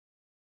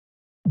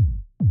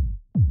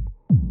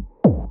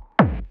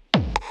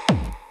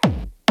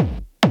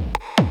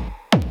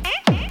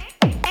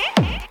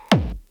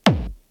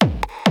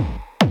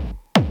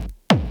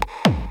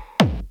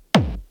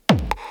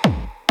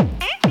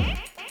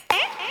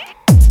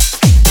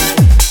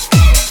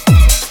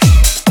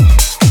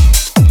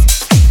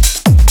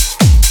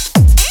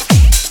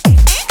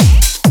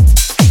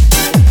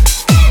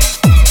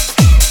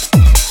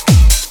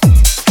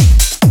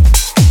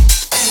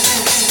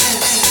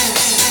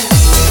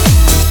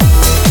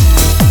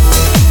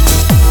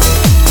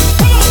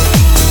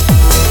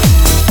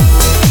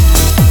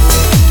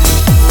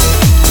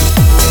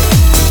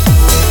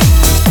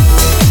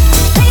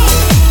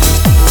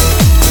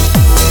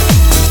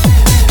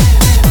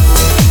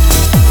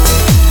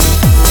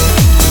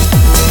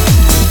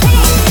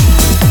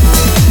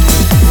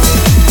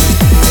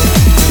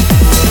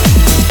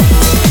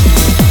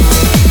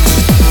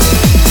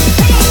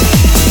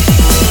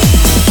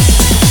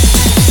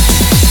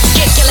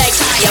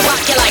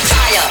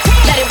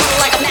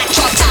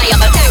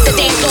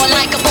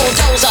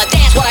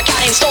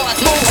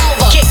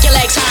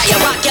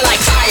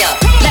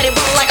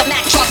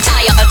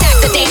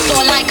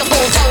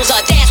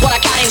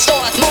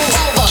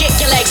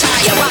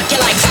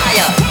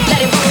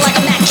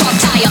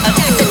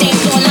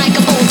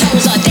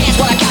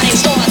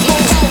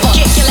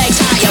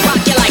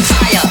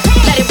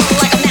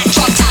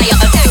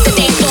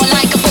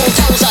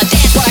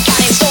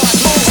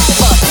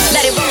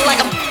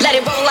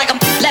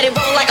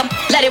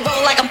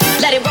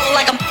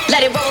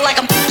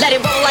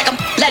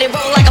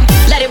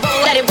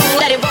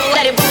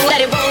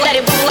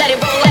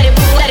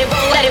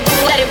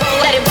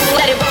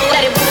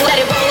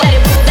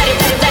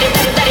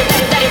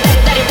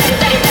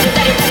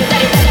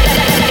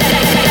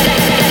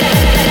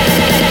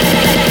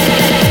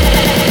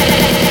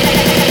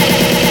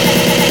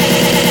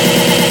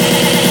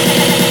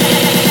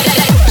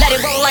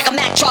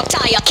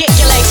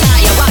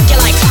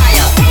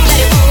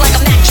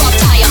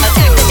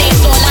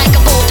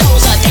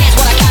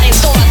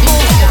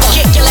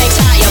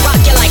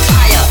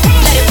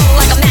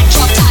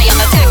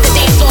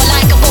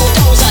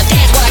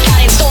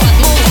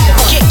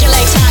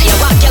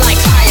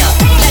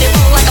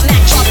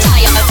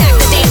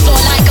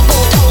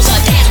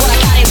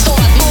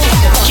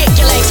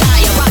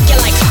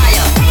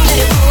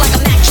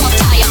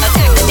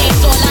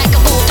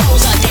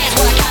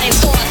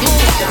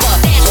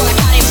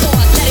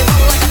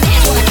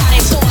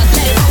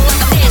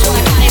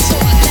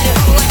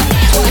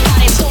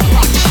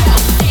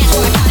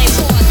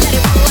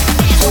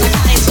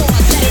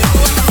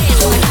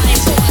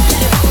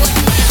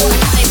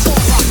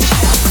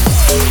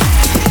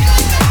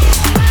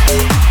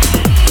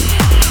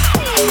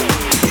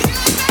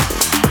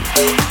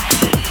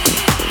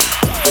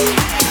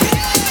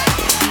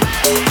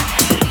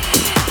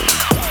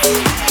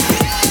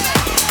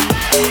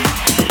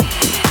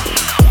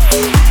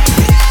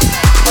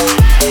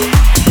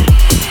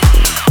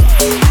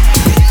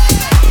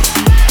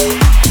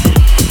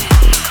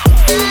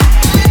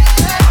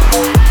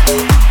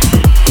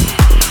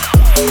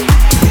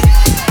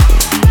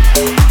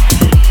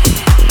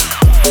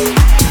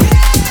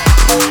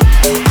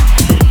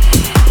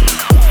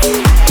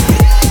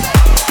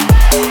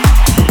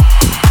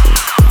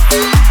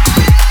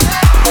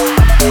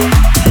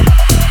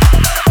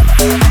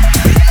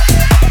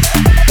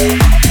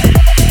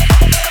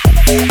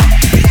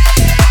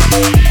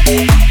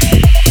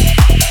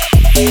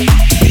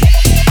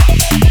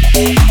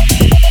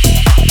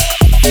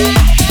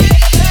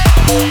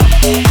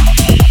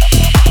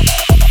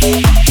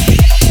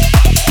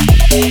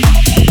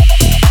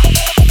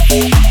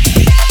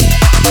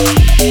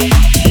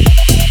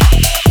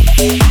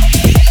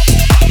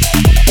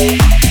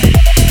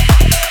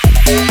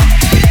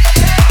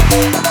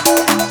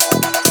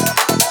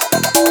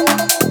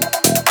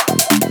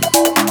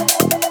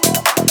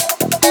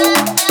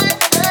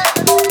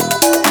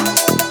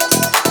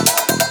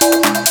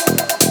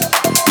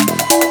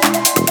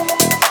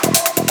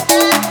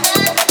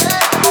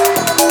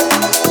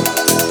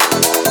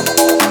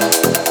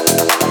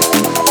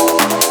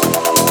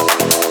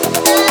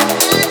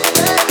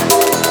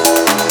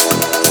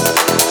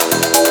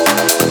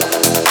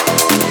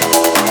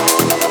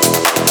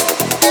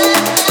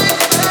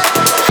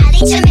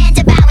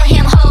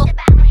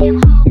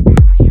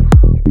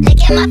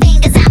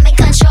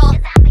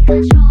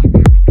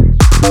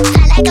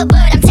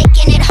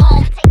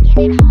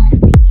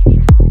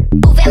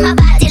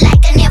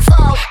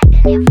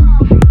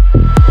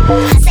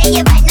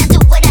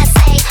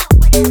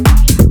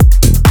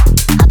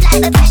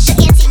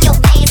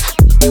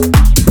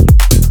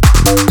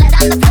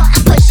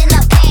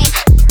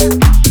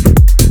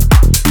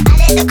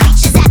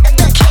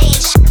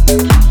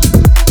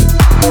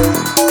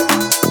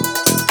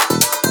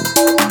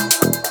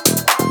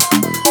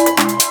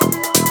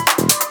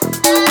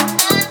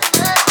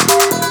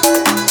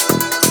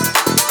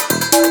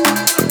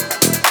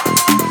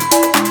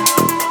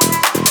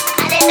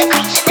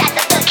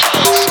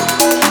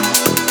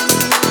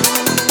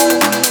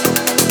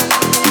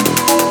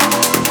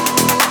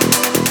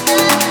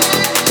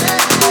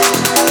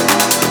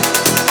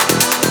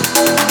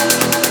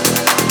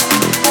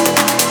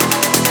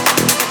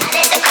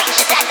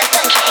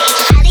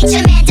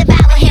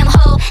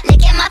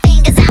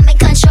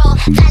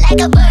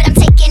a bird, I'm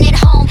taking it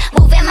home.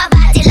 Moving my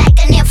body like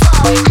an info.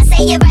 I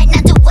say it right,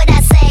 now do what I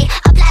say.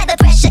 Apply the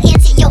pressure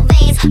into your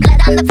veins.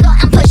 Blood on the floor,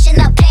 I'm pushing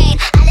the pain.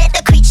 I let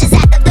the creatures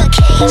out of the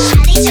cage. I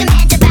need your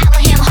man,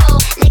 devour him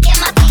whole. Licking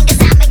my fingers,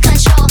 I'm in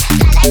control.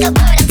 Fly like a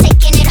bird, I'm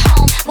taking it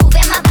home.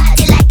 Moving my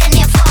body like an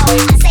info.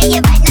 I say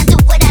it right, now do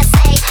what I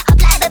say.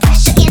 Apply the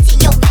pressure into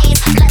your veins.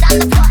 Blood on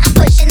the floor, I'm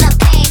pushing the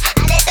pain.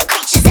 I let the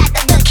creatures out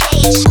of the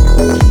cage.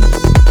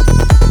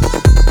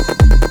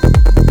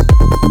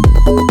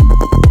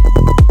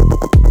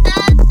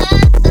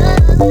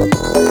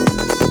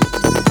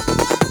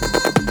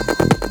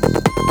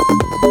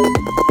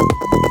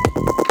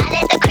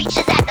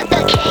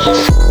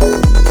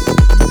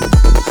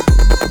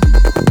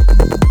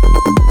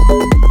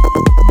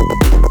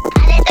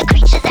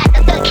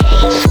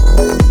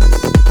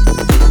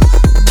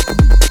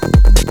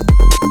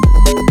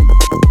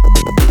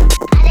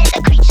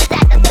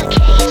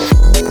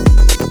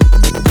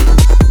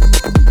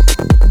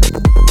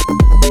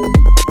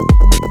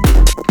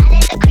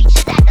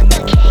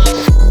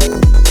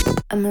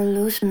 I'm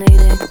hallucinating.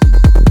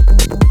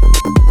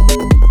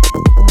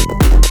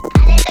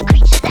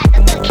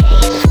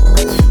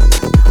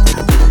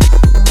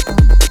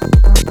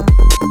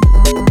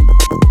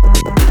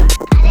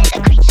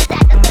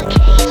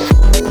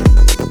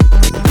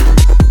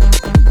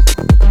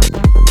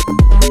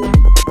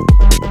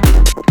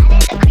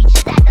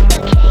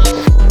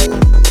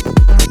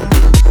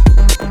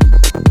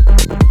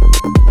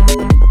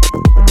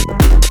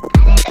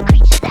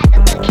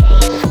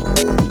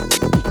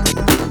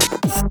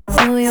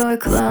 New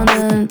York,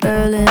 London,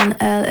 Berlin,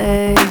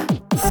 LA.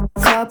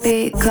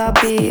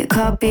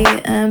 Copy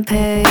and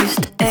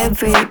paste.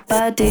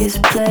 Everybody's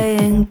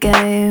playing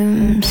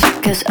games.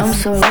 'Cause I'm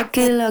so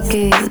lucky,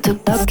 too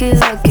lucky.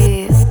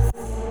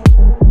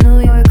 New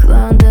York,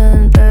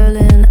 London,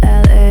 Berlin,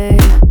 LA.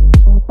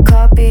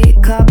 Copy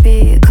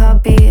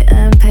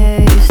and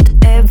paste.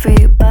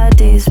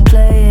 Everybody's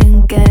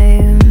playing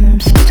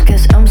games.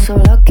 'Cause I'm so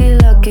lucky,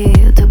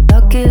 too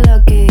lucky.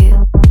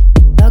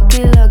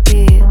 Lucky,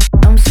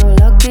 I'm so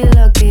lucky.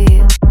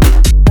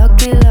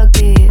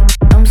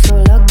 I'm so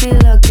lucky.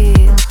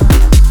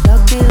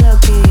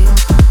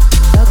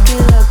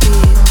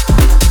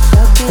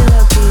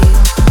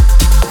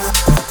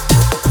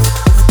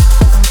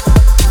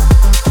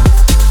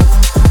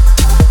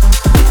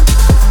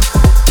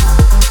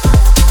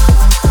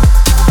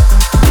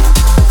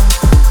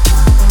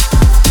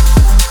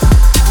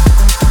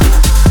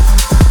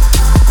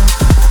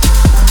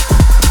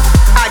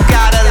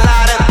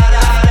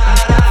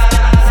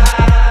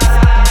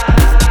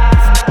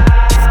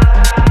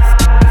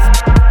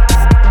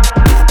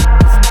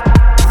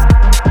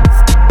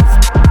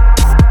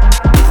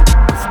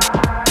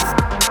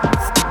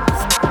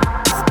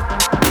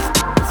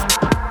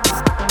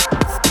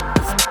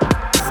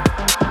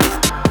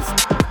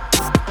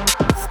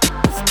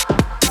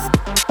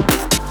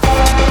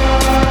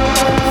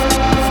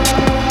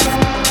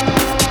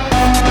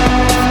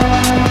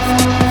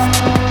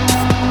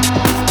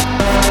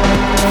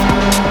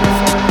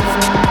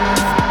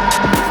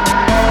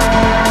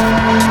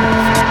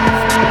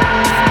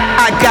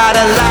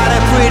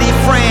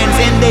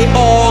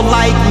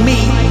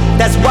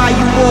 That's why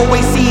you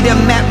always see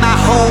them at my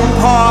home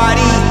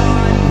party.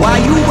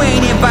 Why you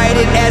ain't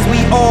invited as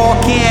we all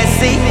can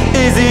see?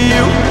 Is it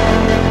you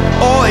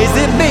or is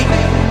it me?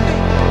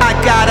 I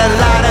got a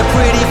lot of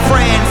pretty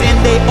friends and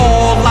they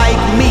all like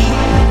me.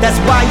 That's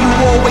why you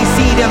always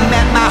see them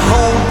at my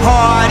home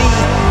party.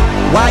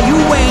 Why you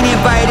ain't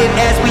invited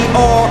as we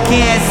all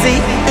can see?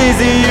 Is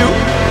it you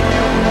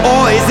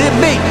or is it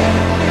me?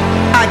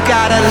 I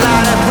got a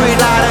lot of free,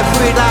 lot of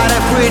free, lot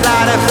of free,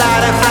 lot of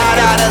lot of I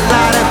got a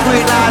lot of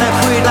free, lot of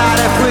free, lot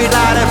of free,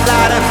 lot of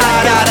lot of I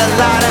got a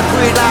lot of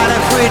free, lot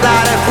of free,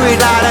 lot of free,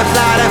 lot of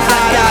lot of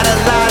I got a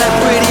lot of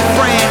pretty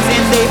friends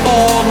and they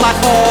all like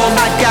all.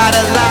 I got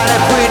a lot of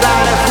free,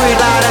 lot of free,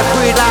 lot of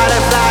free, lot of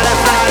lot of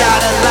I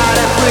got a lot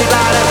of free,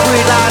 lot of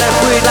free, lot of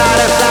free,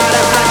 lot of lot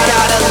of I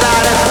got a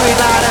lot of free,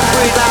 lot of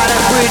free, lot of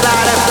free,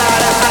 lot of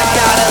lot of I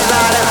got a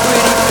lot of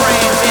pretty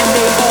friends and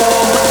they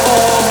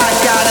all I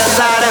got a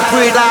lot of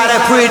free, lot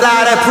of free,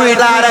 lot of free,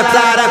 lot of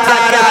lot of I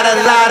got a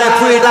lot of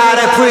free, lot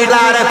of free,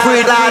 lot of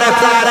free, lot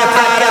of lot of I got a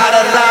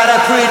lot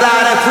of free,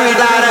 lot of free,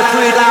 lot of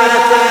free, lot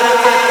of lot of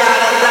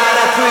I got a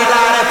lot of free, lot of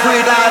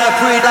free, lot of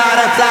free, lot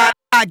of lot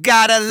I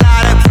got a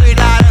lot of free,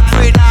 lot of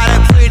free, lot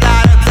of free,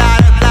 lot of lot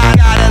of I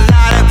got a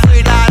lot of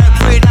free, lot of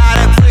free, lot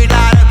of free,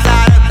 lot of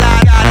lot of I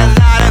got a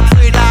lot of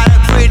free, lot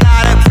of free,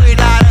 lot of free,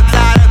 lot of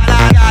lot of I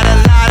got a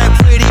lot of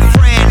pretty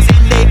friends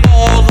and they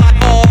all like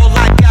all. I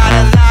got a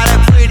lot of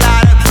free,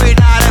 lot of free,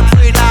 lot of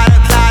free, lot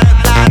of lot of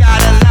I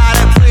got a lot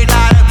of free,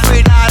 lot of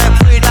free, lot of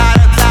free, lot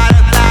of lot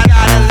of I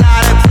got a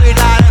lot of free,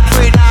 lot of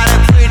free, lot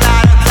of free,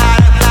 lot of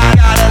lot of I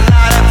got a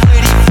lot of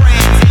pretty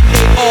friends and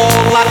they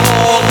all like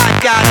all. I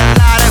got a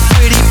lot of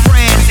pretty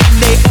friends and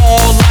they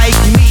all like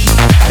me.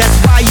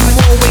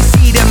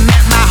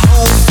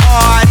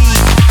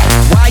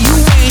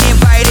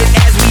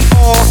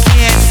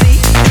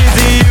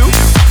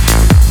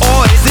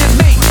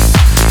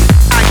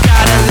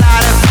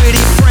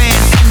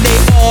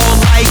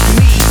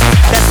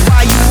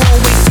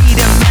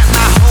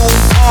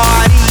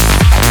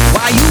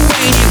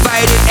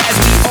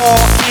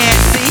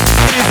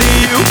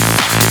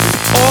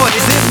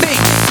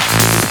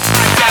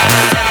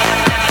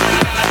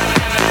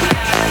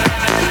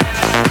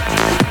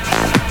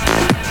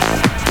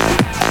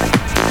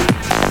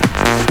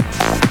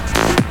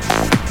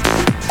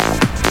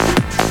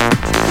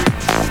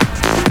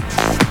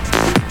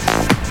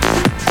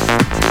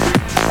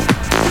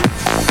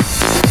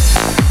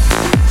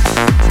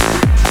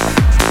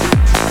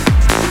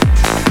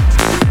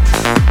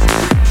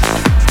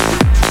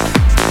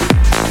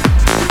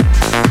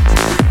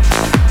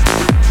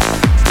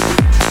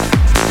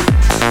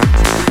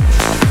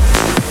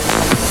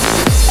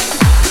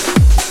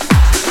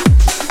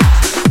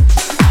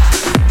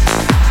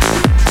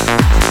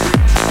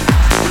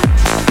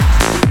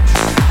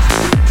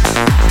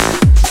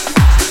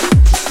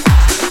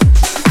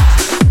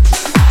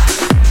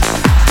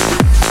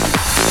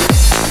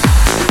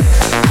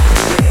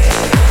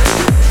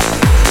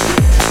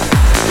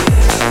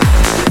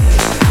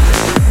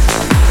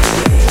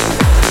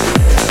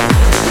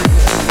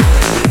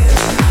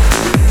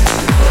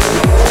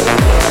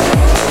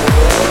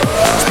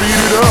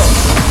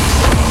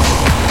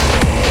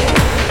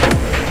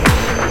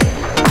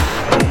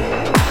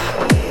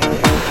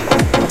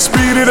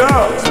 it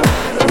up.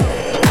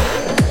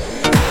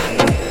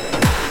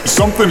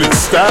 Something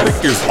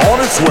ecstatic is on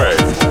its way.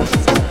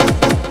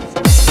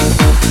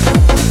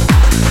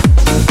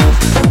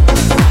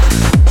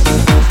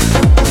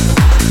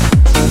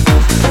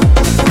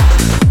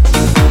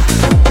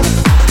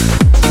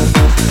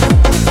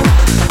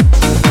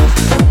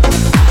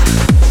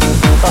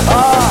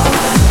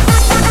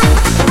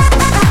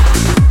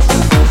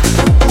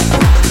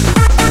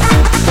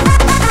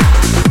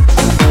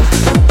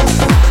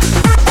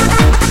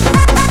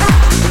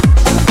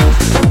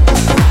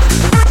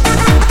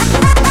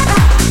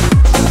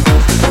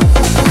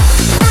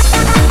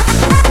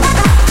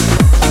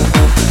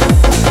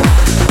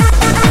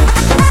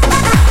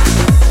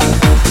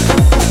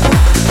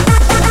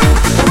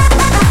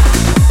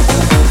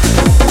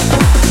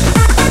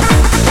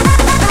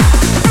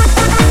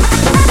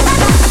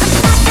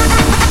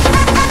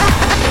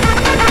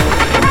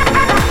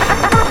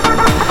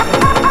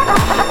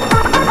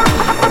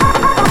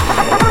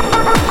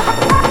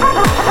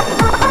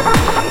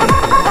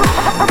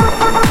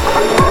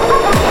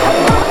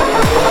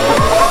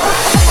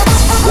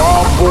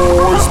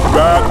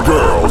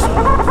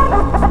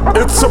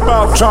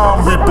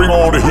 Time we bring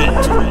on the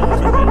heat.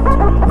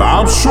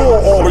 Now I'm sure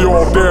all of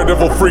y'all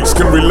daredevil freaks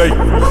can relate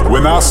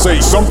when I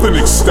say something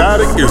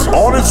ecstatic is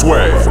on its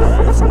way.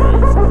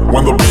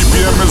 When the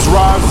BPM is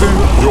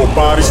rising, your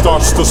body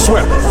starts to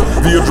sweat.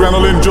 The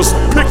adrenaline just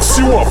picks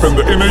you up and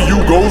the inner you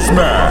goes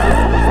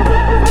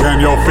mad. Can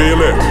y'all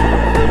feel it?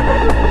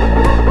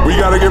 We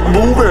gotta get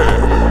moving.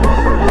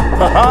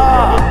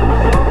 Ha-ha!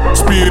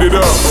 Speed it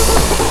up.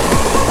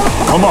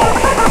 Come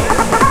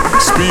on.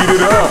 Speed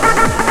it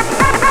up.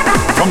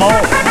 Come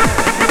on,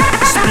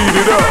 speed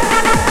it up.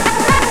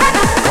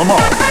 Come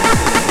on,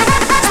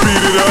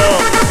 speed it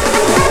up.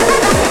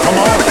 Come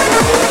on,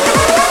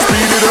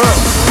 speed it up.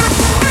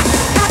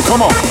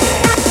 Come on,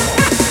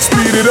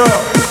 speed it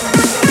up.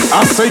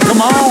 I say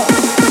come on,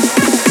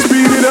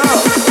 speed it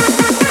up.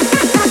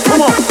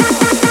 Come on,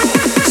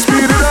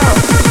 speed it up.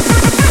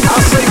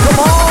 I say come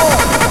on.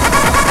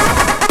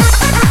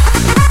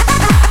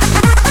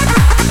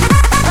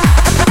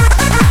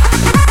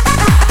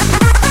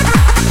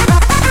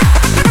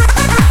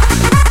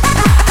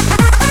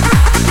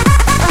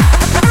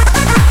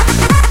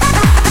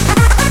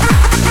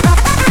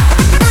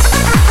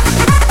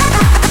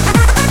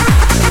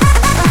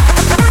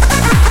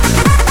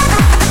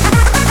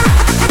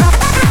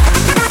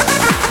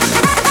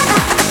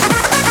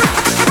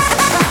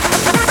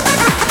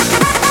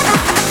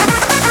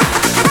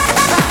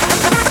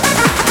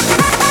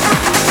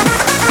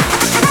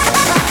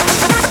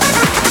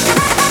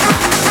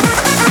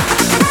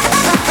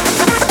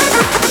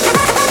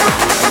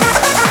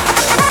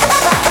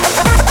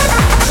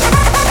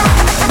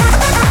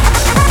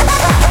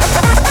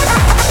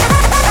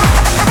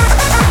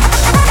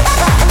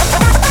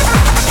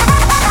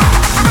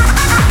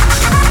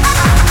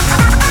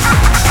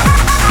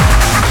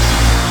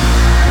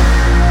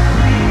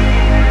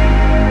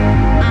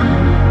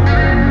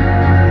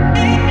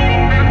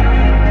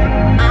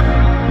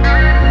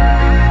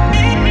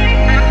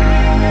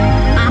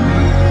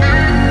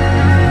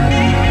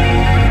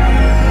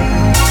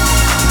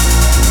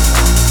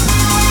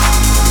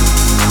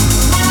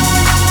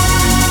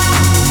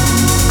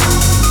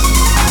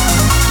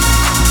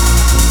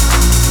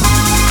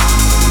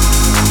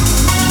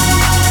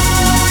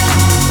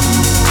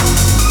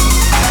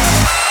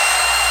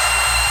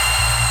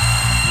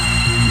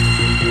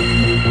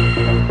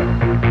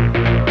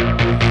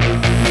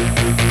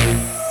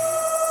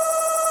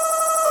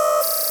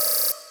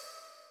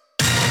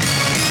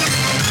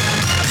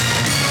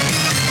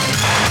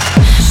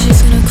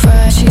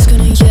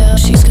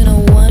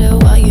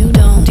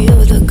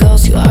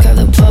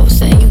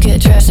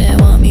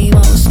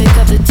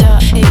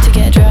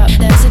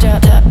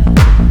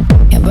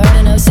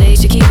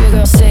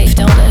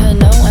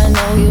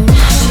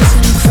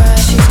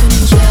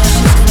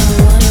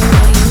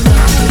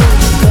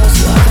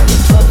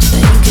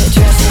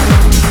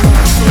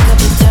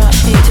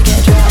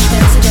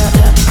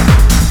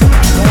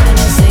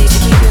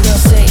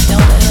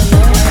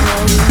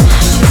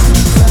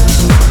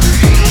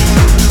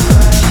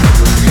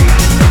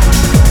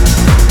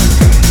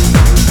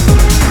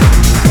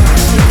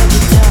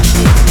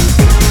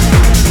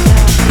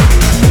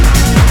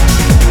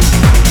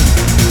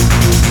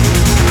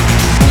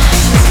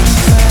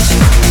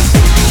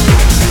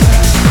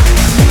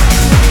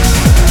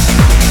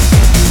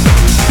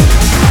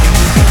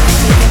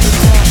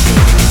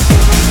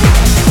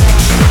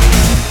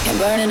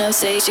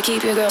 Safe to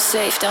keep your girl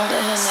safe, don't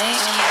let her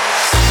name.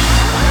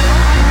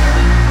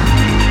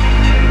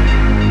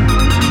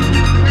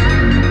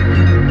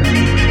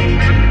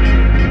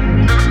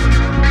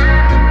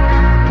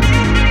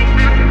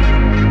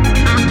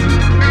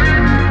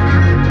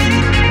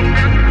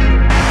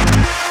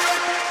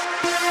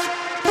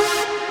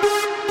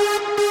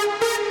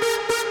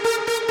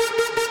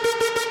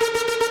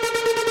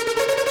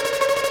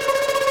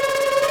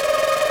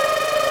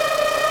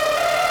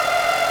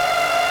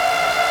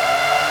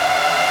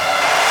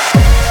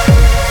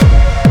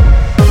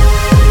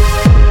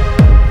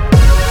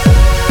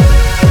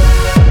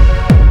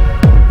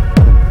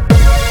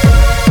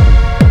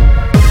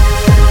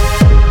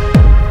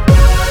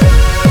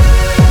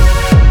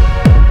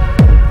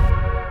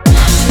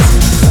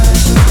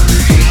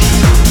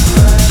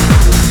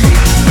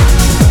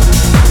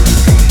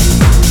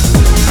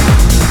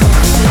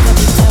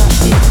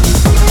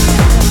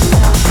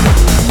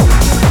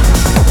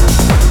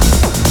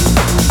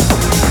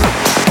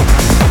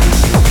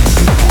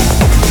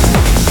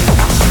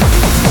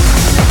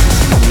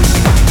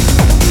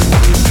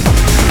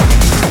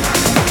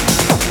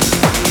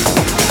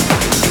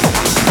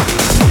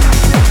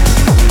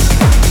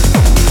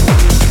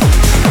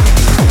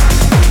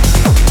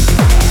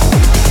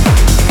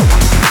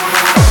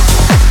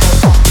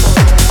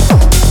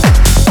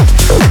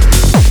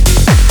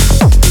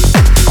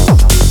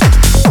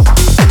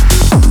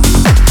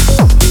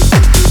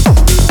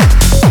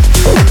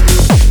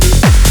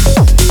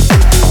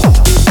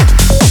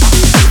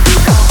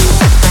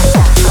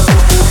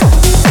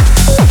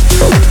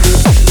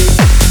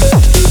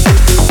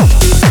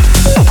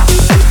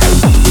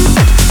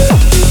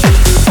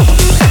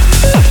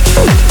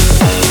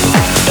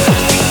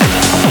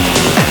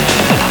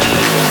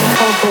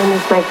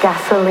 my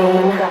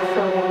gasoline.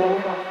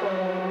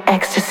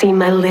 Ecstasy,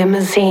 my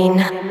limousine.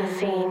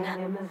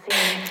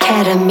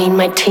 Ketamine,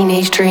 my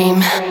teenage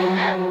dream.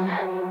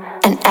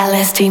 And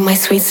LSD, my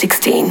sweet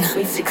 16.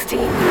 Cocaine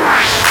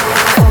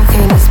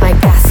is my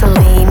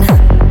gasoline.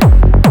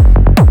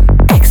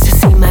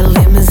 Ecstasy, my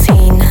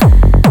limousine.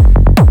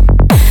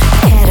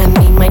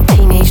 Ketamine, my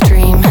teenage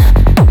dream.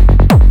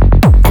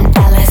 And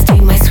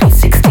LSD, my sweet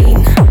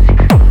 16.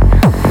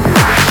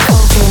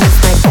 Cocaine is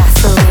my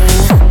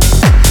gasoline.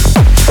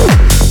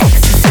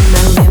 Ecstasy,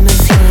 my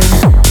limousine.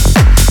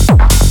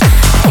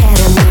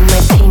 Ketamine, my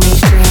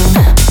teenage dream.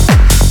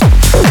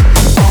 And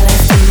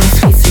LSD, my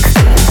sweet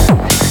 16.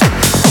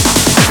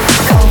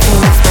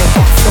 Cocaine is my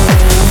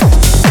gasoline.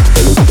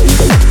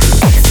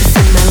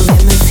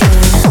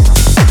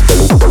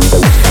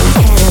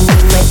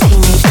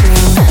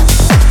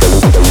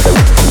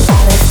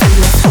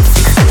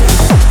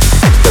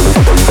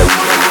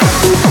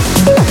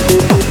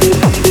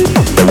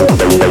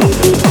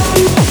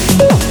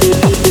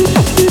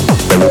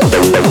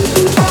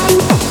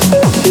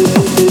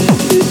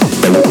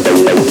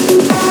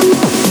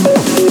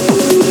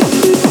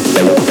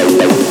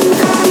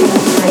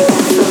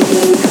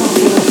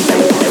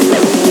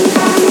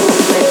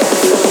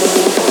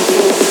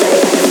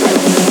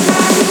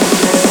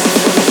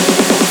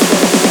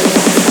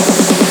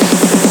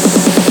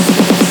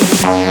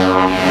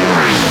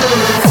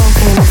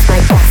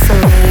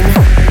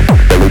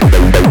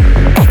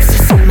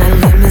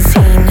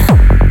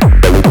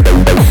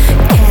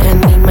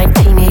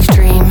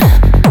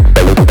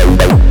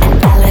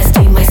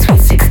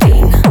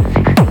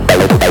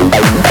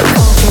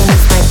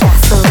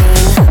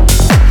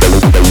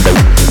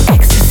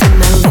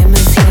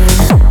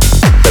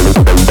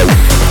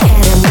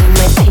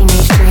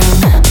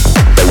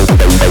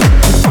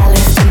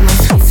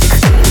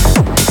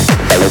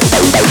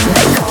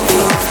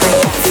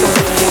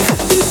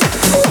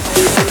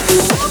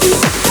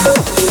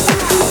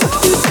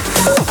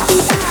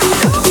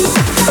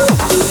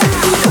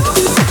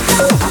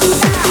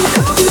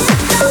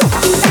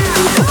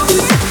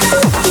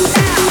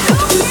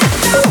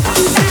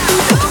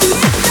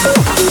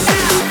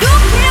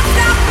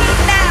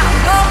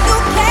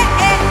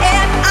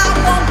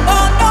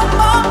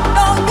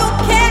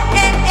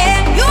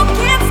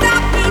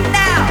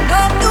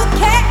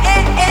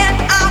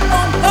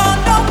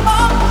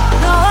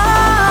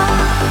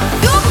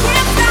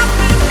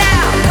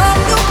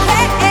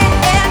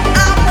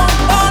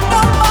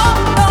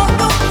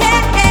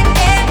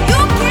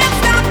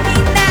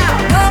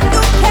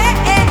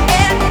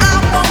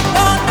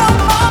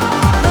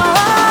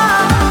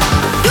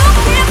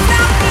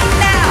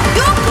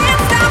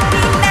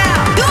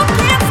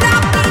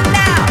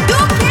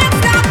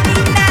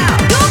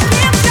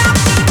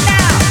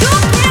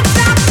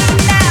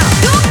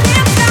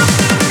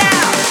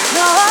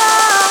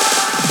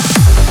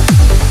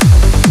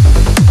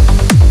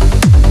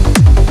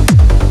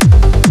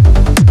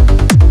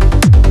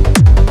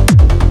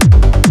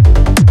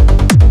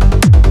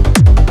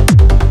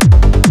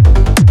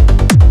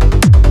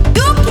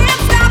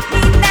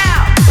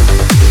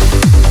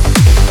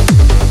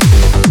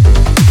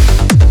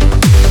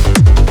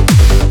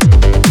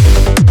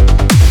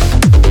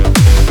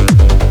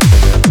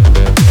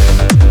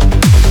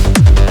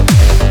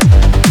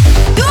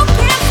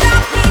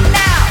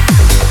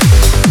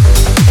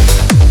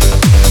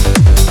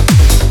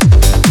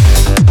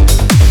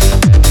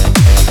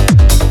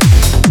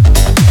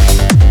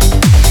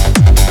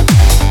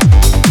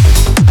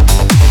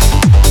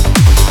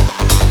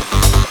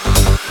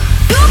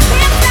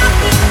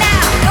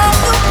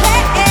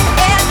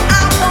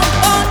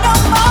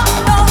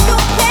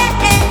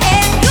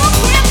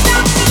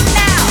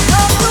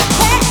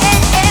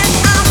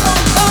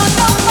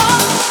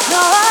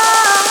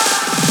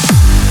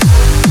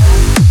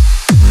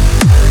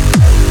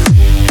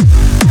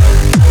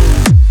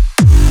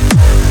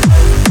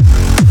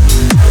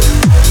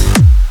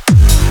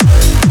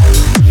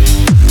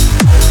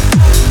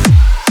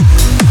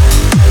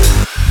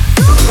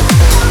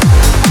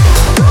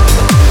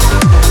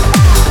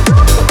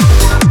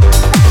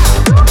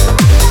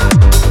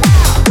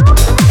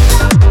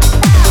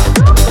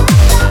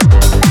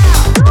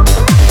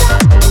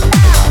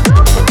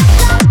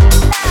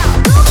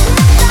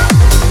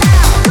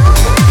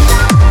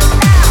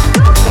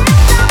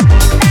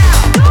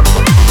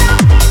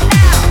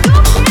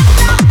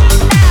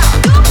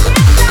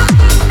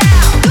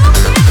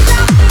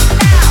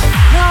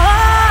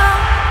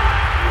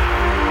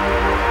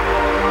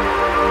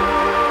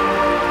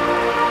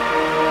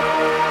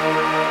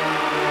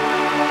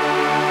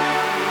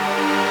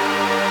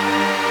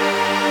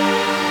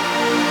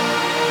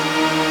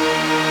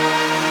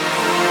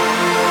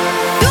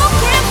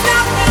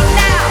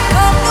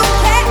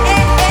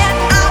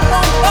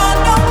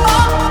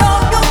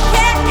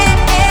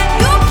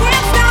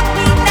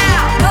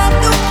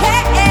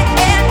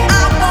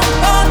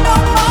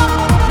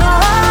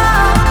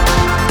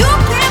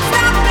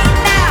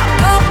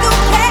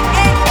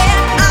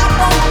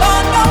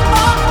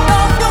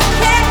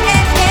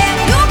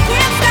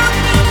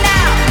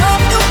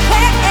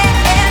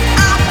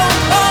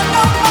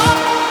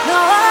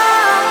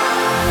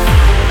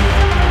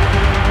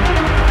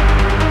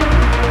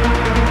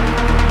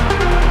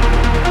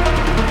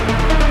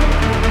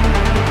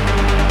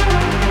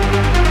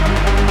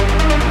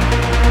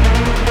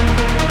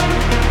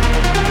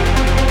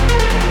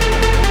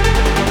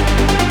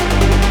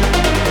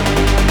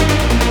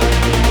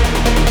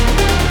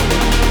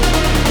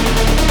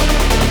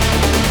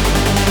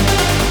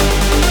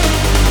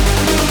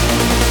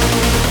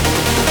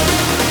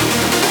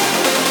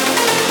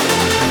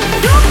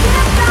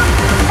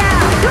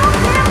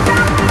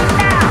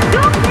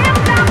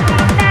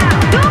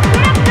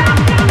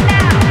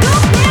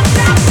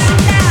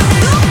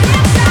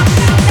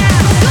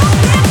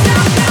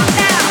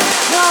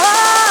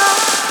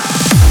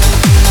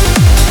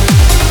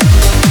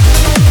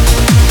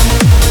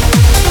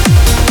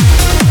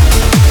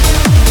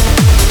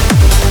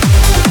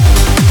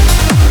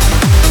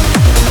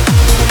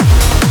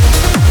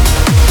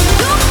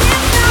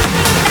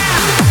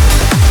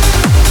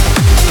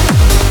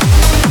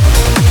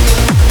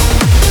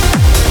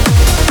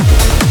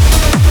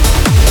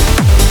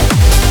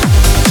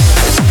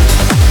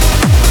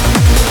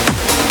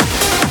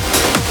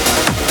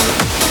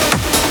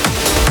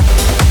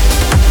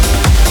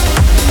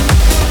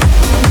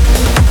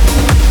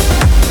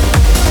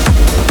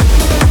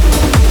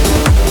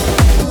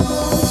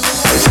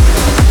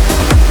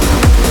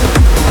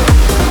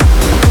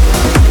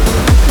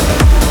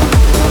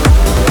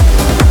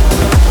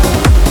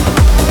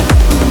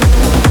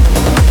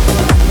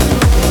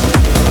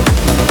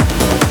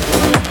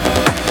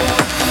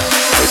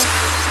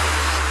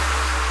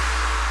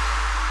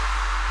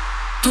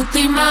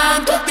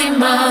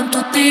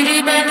 tutti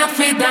ribene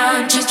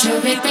affidanci, ci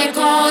avete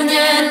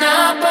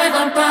cogliena, poi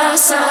van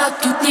passa.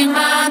 Tutti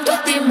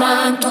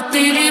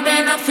tutti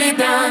ribene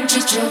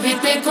affidanci, ci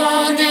avete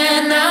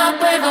cogliena,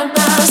 poi van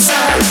passa.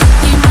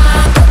 Tutti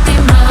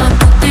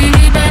tutti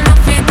ribene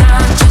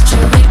affidanci, ci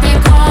avete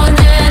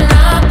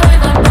cogliena, poi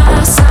van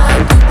passa.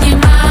 Tutti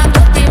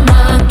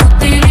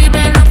tutti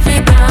ribene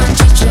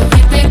affidanci, ci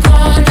avete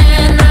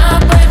cogliena,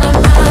 poi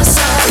van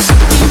passa.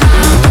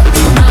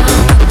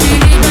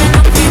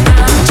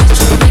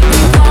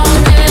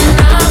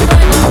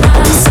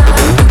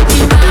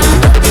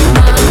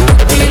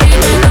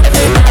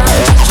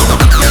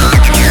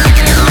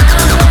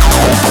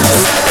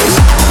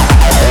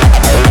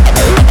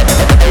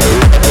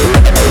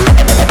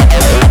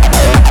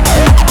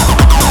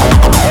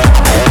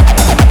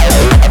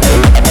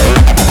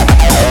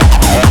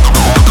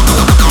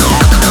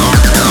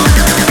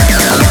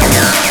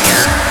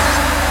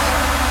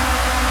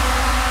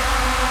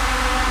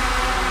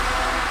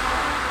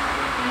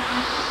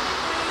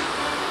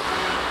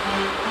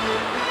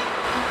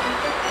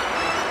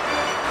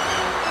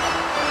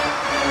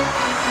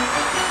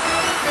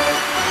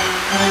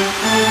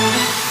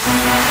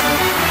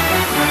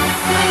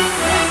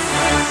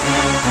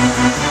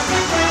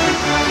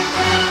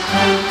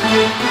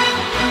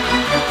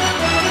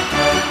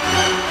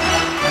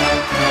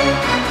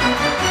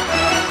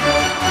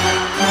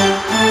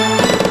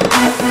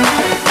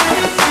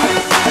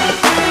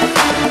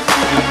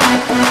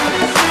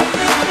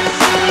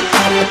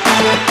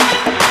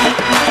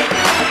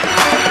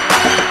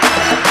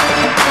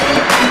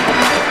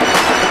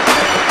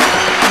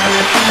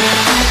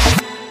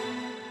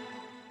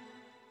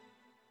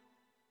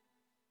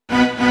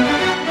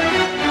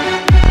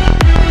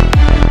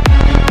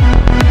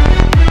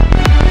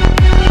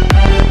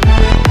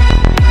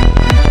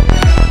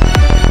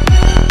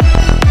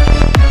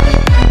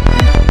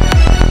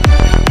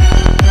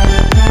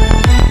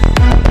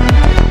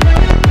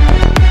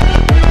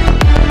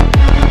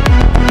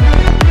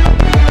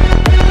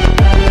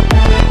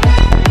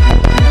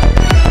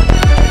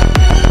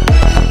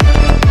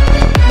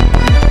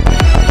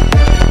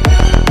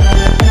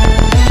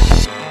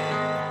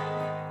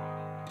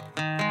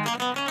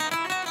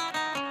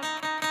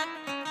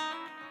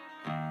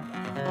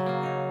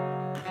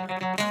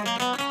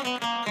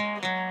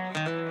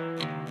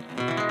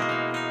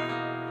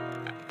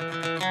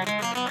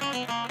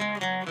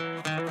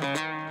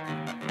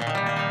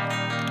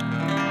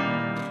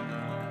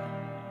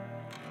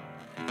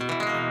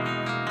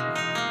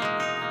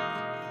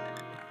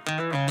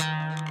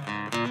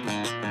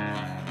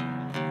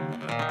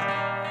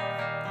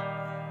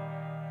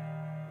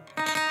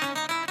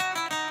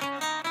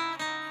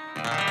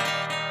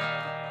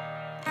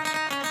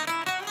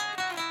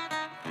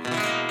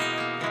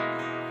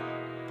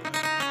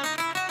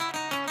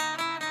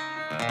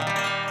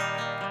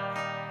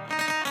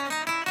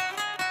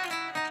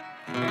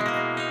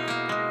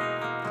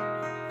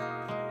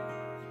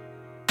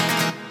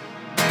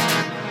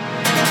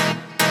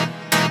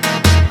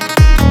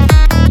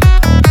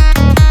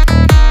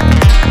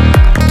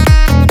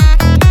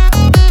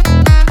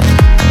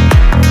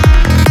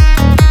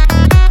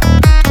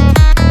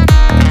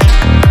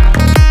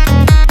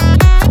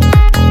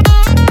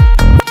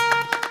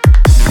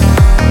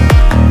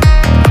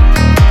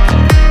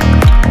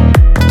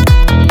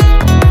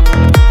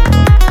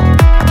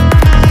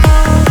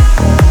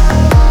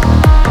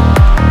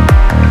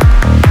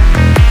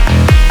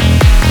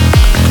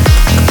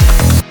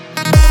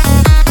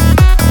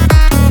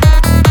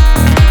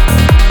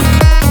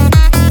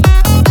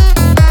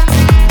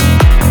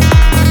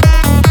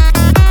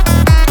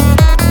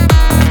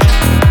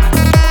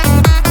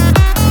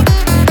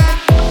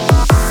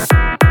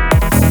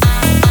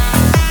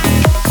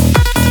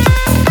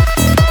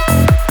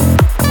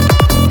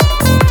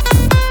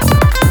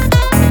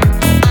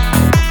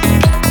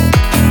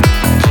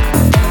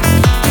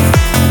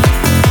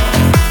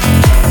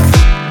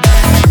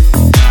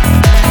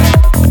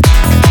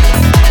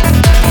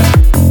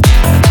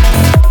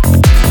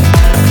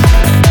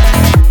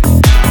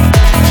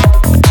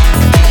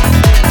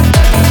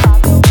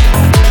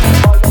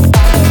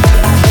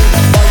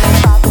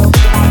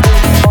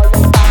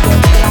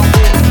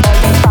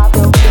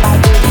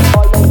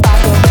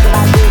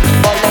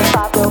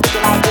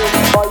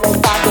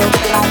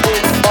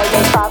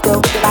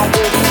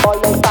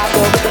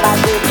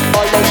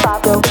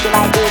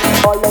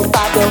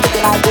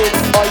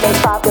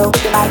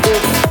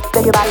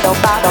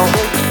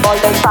 Boy,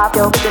 baby, pop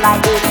your pussy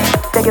like this.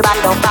 Shake your body,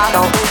 don't stop,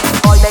 don't miss.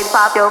 Boy, baby,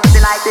 pop your pussy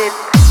like this.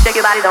 Shake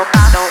your body, don't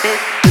stop, don't miss.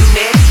 Do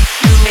it,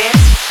 do it,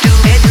 do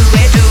it, do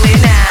it, do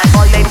it now.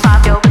 Boy, baby,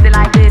 pop your pussy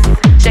like this.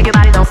 Shake your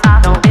body, don't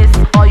stop, don't miss.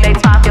 Boy,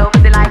 baby, pop your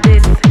pussy like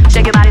this.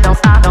 Shake your body, don't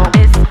stop, don't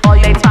miss. Boy,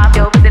 baby, pop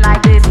your pussy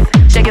like this.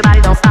 Shake your body,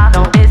 don't stop,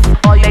 don't miss.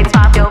 Boy, baby,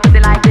 pop your pussy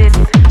like this.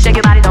 Shake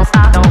your body, don't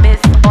stop, don't miss.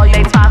 Boy,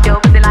 baby, pop your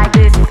pussy like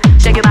this.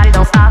 Shake your body,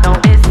 don't stop,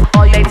 don't miss.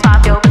 Boy, baby,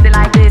 pop your pussy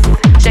like this.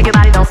 Shake your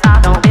body, don't stop,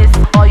 don't miss.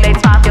 Boy, baby,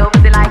 pop your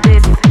pussy like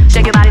this.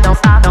 Shake your body, don't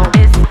stop, don't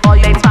miss.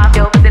 Boy, baby, pop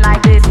your pussy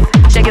like this.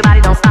 Shake your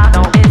body, don't stop,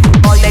 don't miss.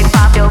 Boy, baby,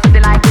 pop your pussy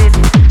like this.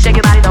 Shake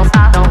your body, don't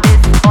stop, don't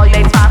miss. Boy,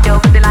 baby, pop your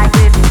pussy like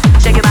this.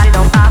 Shake your body,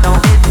 don't stop, don't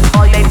miss.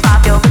 Boy, baby,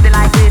 pop your pussy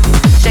like this.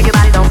 Shake your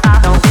body, don't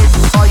stop, don't miss.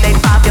 Boy, baby,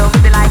 pop your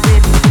pussy like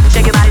this.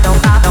 Shake your body, don't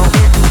stop, don't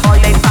miss. Boy,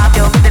 baby, pop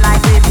your pussy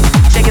like this.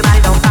 Shake your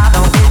body, don't stop,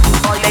 don't miss.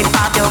 Boy, baby,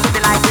 pop your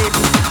pussy like this.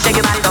 Shake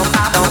your body, don't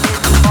stop, don't miss.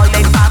 Boy,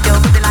 baby, pop your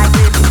pussy like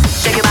this.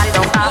 Shake your body,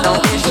 don't stop,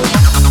 don't miss.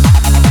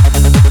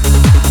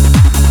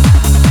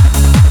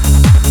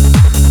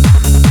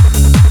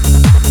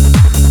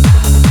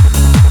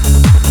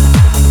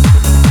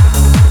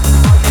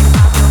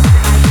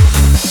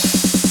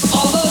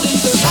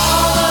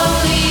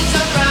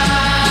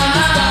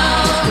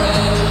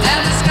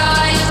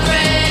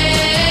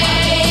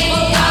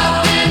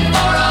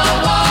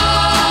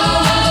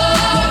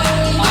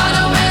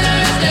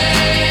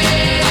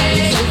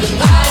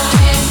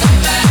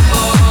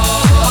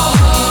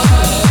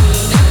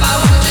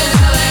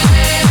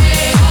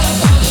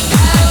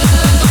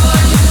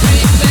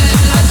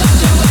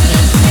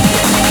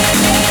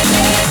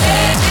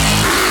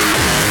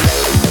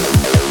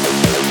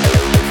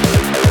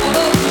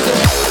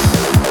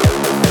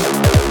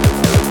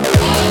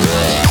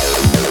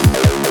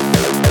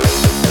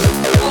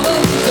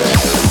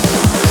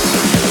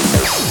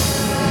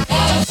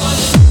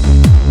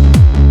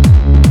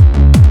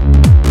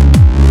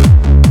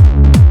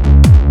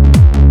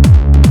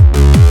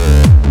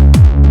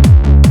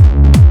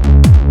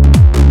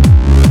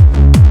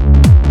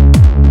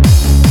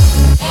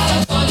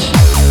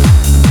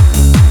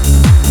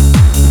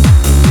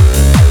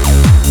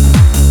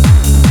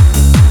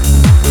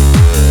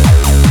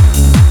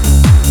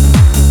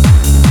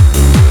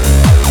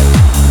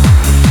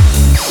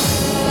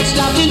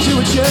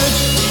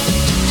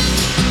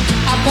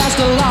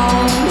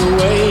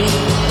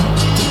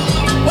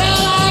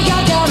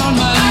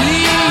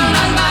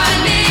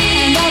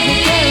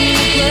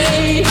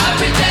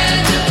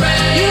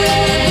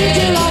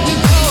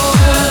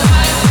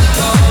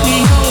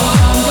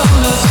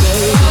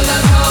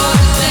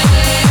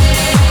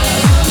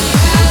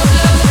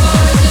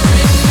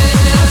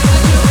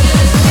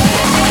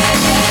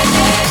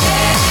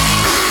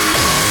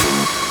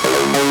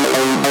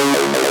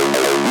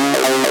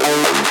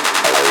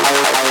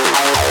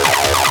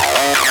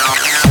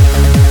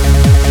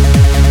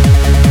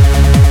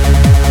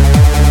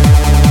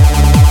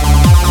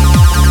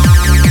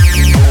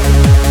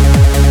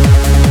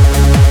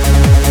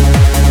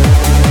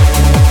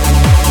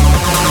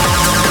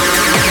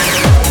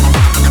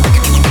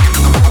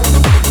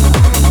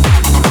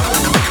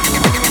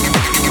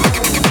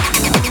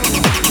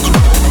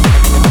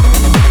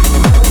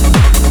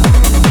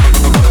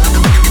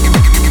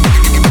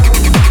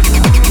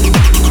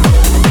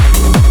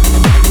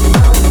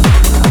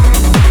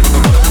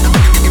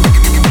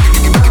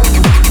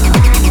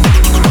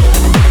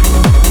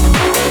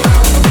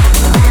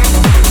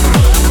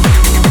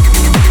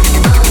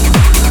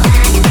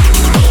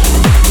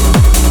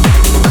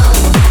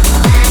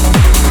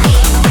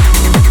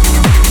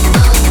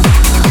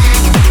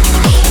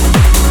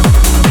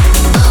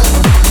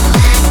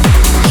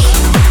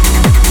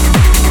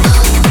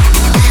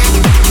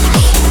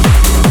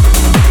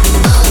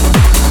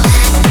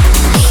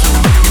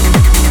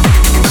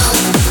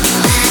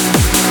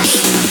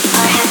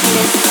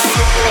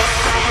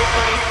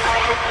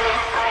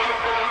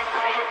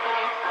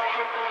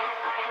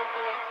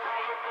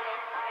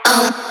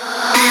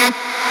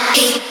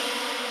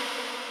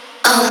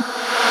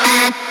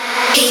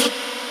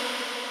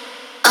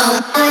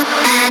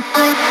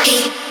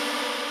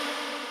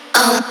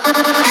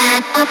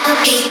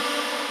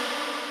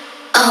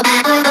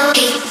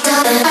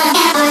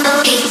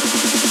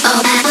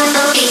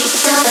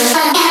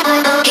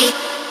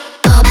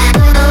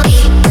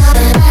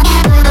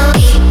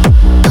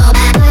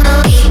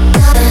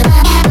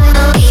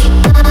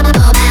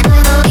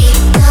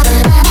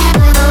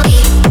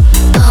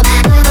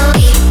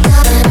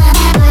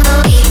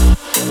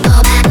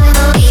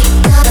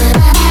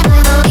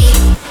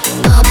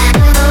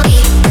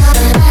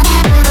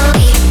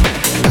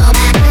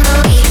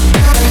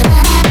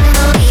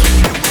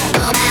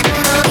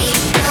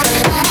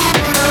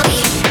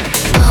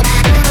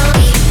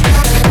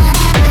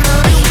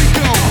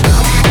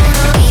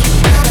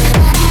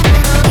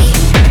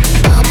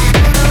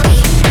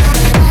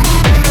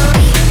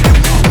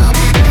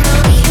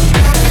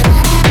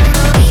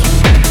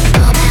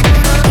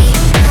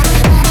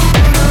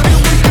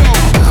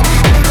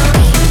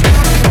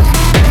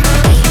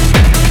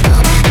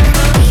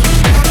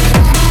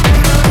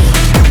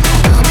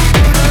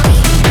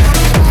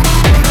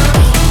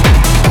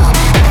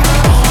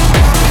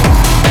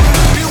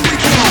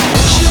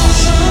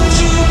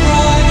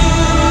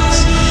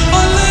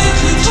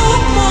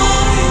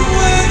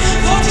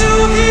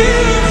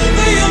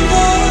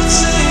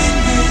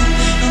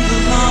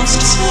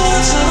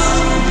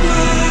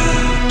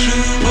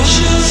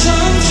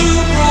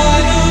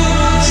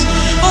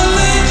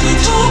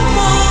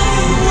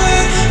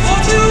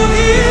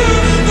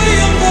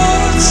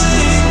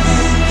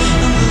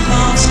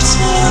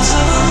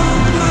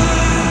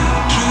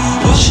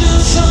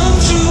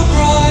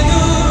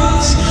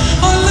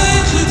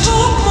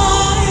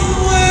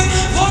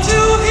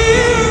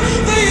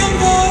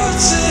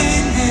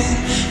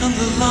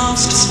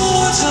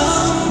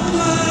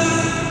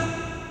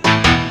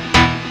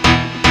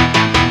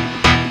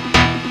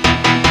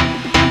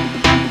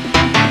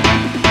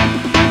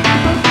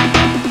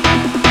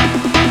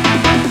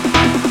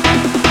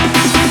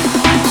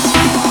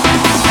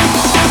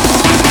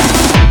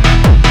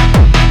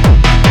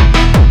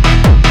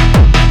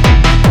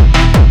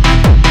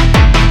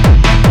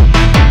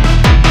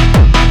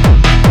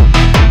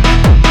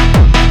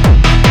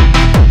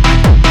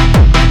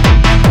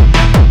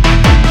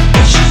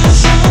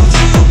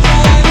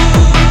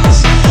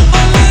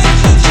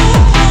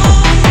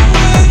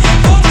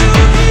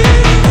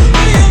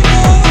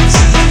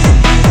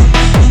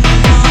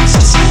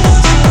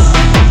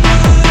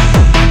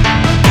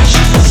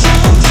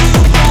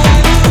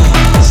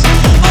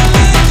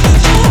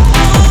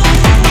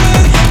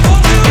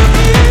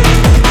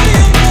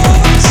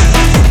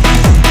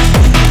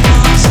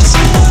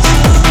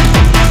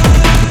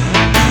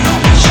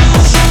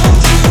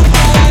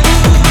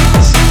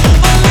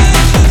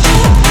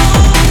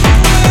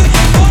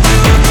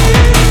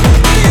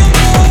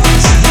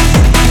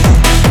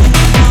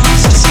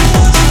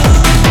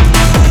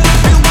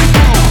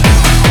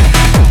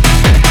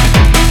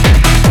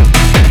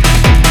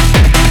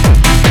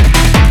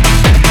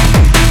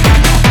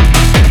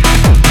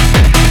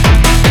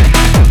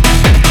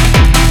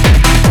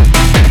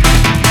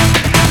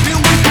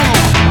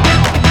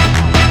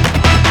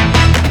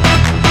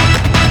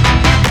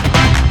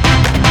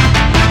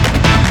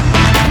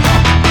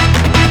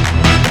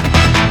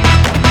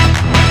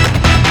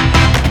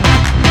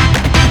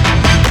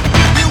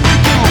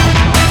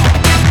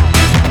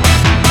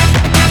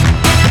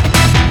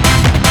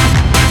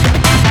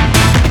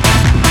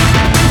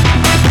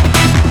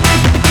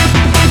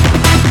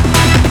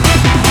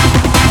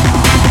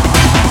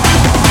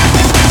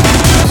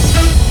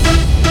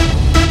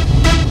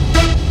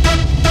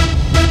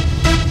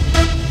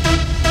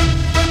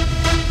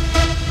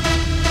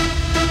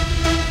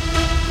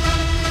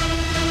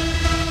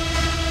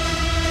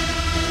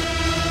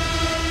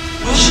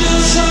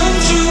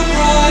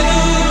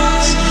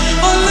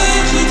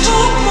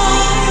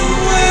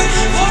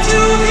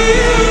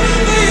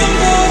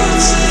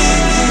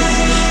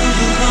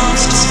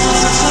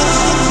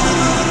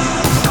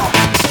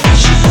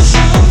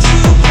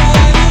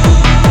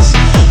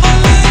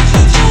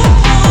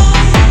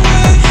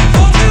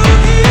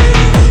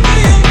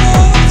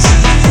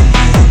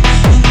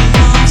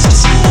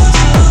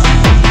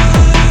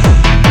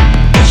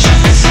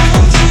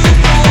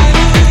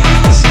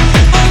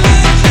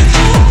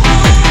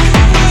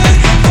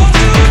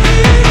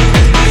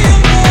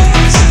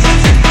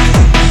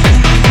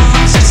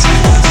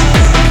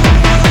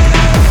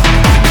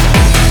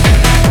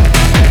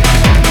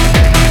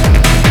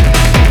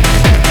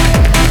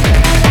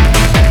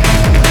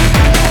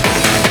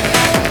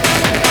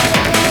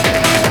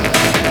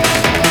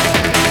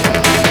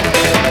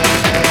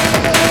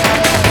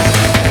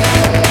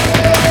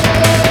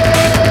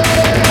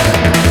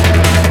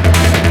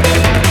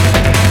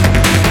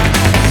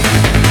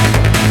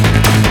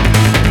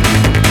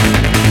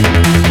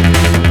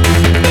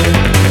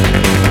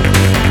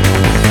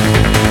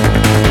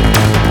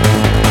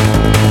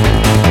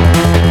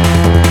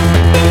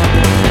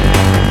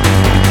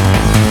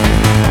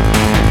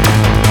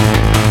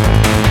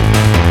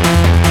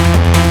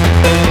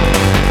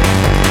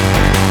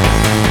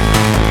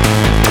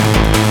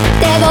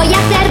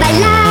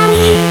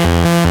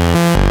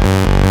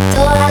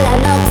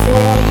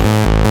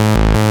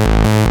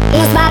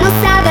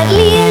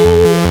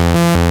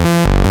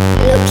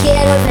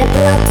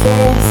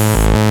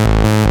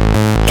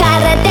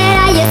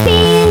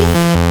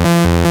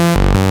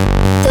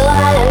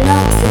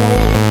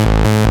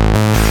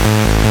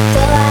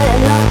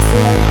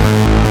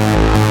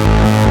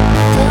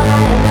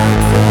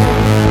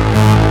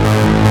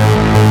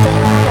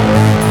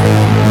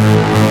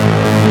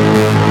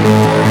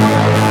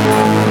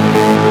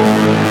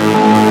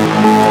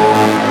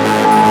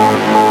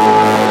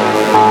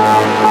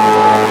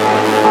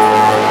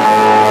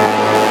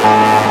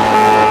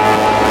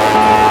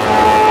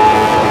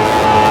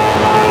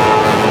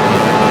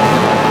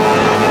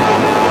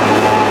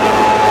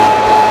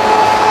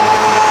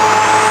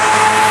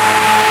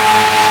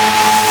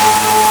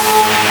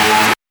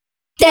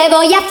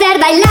 voy a hacer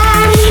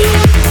bailar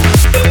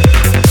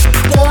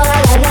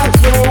toda la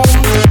noche.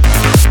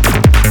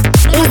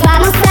 Nos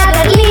vamos a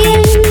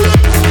Berlín,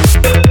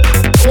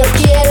 no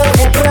quiero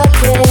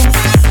reproches.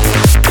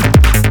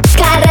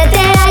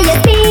 Carretera y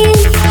spin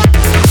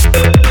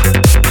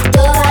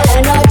toda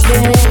la noche.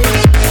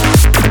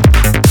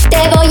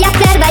 Te voy a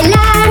hacer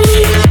bailar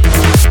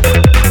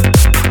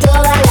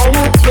toda la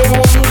noche.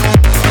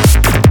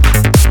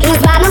 Nos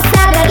vamos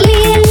a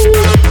Berlín,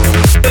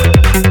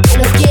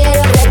 no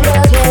quiero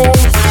reproches.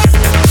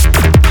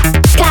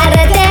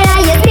 Carretera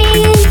y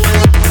spin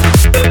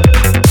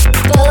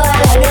toda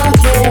la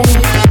noche.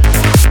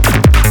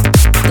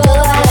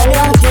 Toda la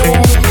noche.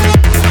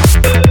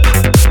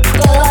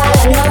 Toda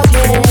la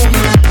noche.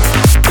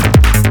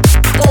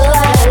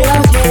 Toda la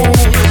noche.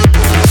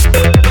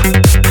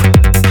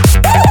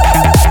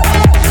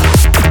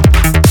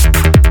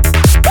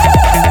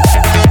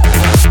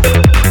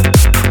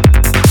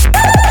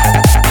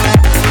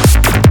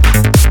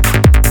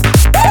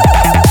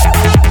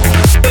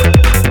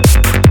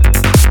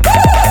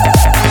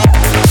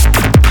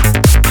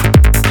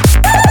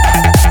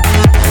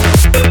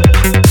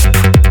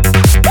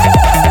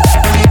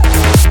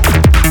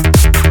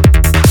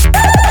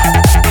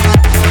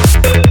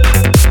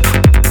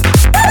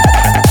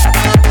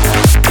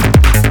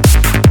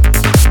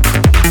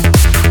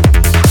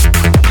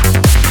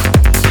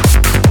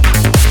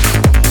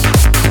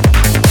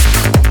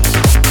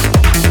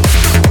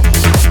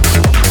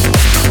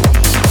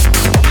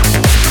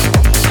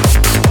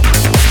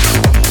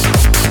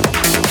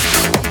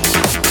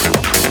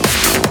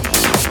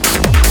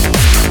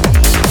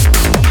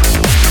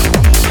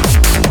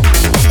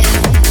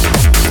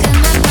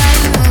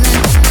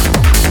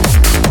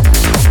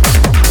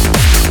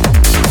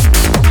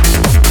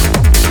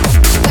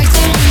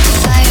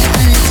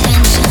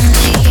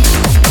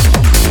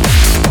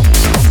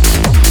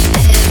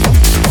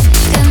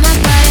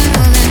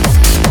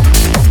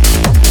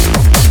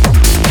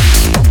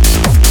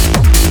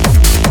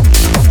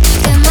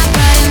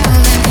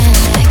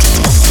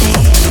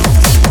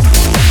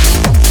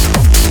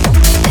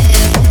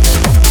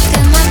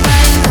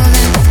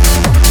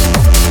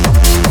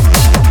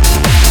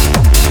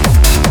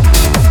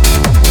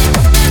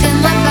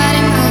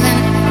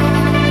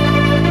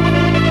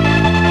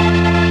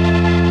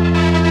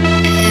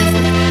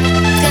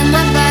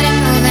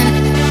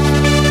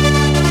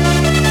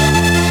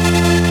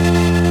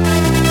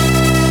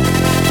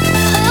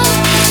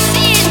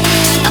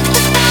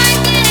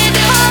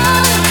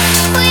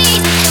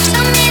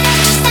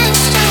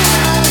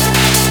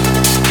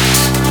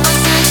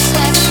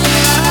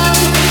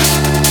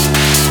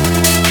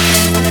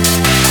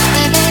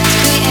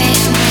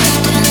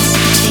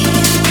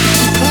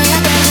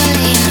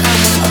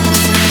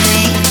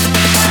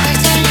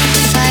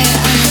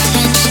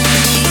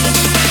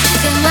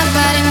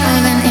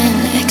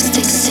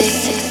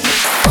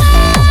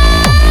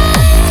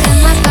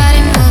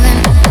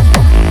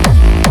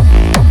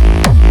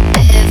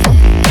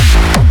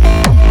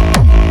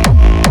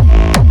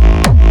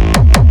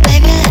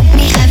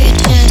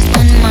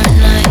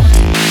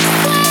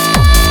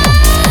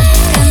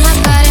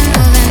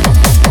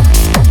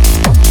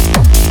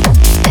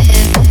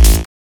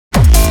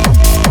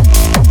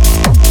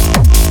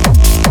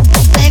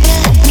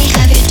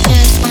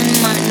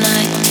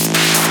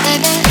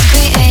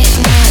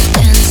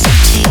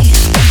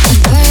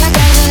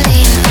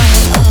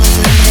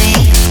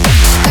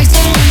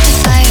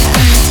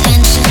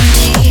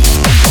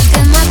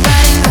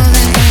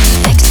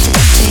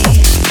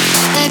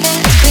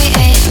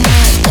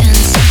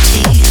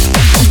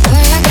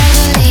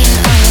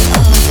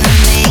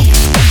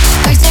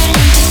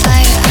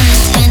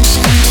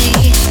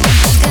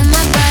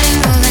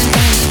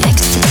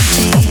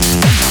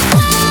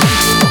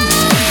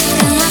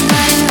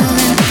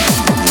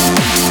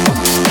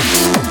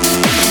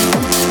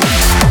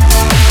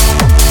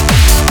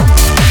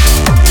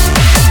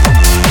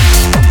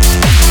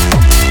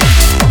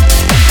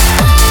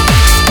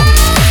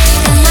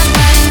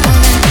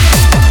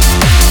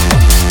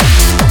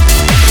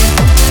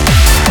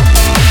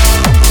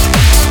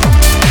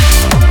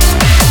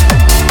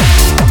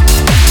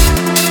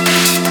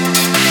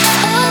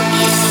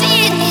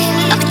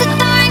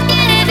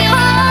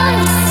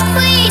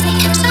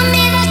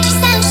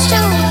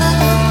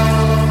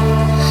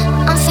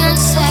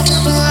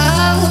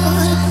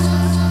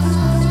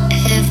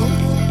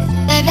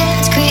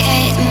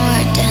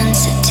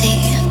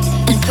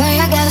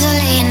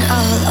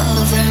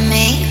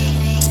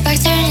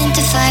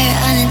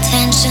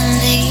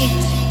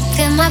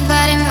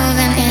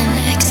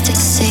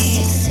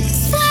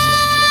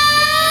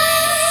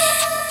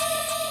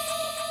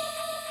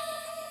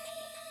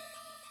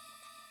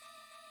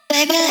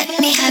 Baby, let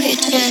me have you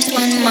just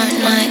one more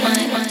night.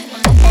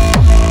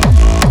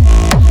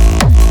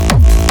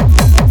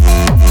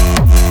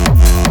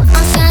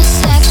 I'm feeling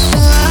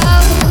sexual.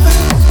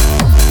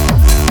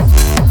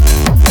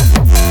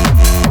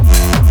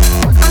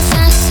 I'm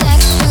feeling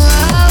sexual.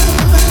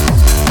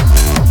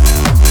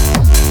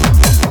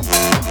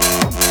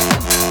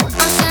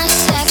 I'm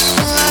feeling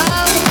sexual.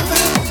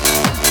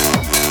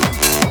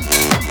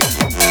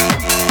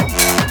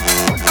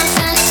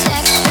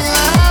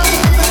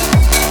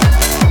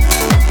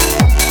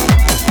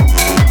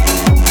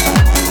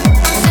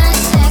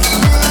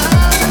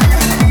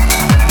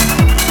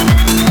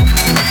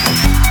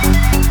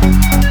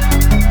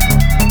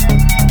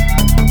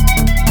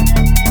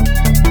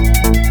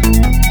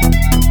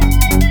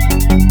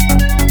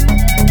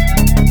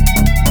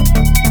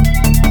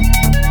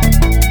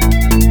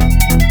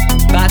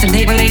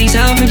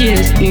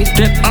 New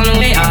drip on the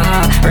way,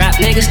 Rap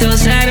niggas still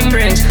sad and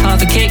bricks.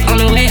 Half a cake on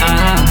the way,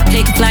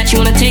 Take a flight,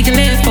 you wanna take a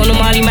lift? On the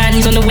Molly man,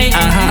 he's on the way,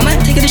 I might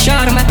take it a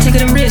shot, I might take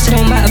it a risk. It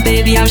don't matter,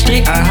 baby, I'm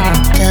straight,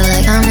 Feel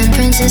like I'm in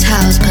Prince's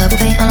house, purple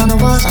paint all on the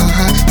walls,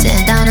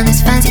 Sitting down on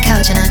this fancy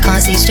couch and I can't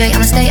see straight,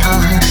 I'ma stay,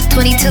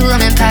 22, I'm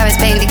in Paris,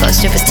 baby, got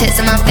strippers'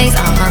 tits in my face,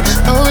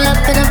 Roll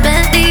up in a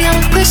Bentley, I'm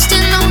a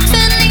Christian, no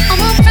Fendi,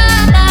 I'm a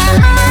Prada.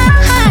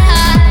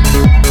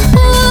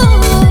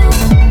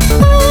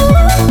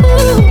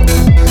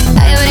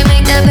 I already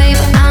make that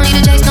paper, I don't need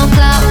to chase no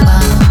clout,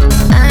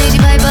 I ain't easy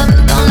paper,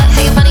 don't let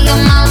hate fun in your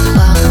mouth,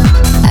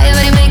 I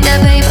already make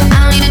that paper, I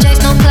don't need to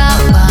chase no clout,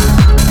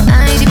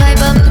 I ain't easy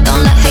paper,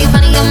 don't let hate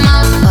fun in your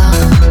mouth,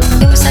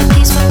 it was like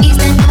peace from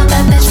East and I'm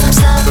that bitch from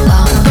South,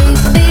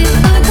 baby,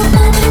 I'm a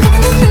Prada.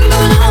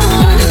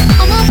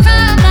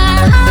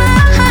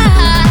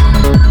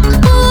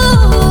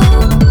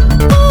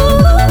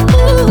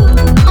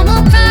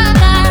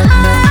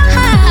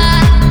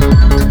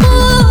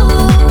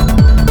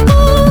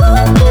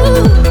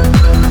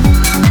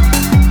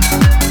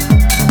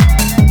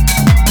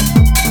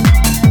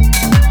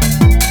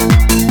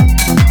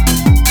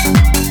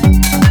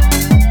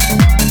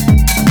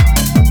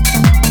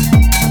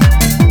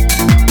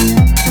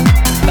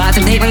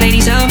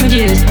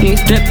 New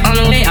drip on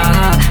the way,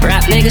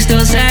 Rap niggas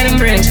still sad and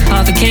bricks.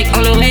 Half a cake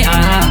on the way,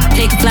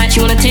 Take a flight,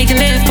 you wanna take a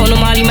lift? On the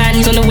Molly man,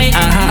 he's on the way,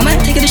 I might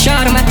take it a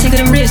shot, I might take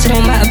it a risk. It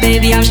don't matter,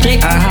 baby, I'm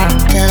straight,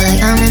 Feel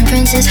like I'm in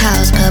Prince's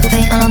house, purple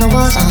paint all on the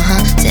walls,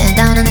 Sitting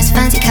down on this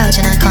fancy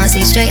couch and I can't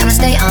see straight, I'ma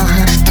stay,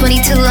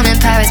 22, I'm in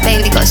Paris,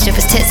 baby, got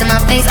strippers' tits in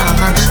my face,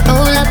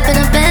 Roll up in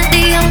a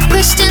Bentley, I'm a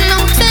Christian, no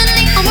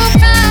Fendi, I'm a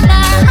Prada.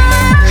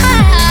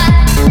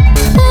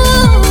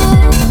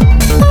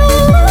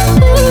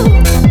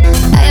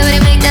 I already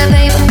make that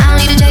paper, I don't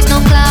need to chase no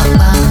clout,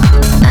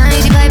 I ain't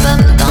easy paper,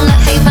 don't let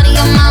hate fun in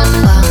your mouth,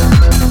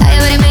 I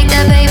already make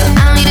that paper,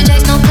 I don't need to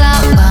chase no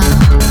clout,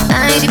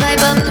 I ain't easy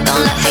paper,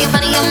 don't let hate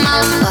fun in your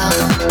mouth,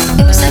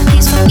 it was like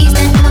peace from East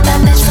and I'm a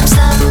bad bitch from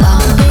South,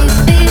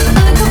 baby,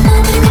 I'm a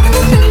Prada.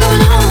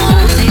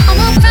 I'm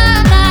a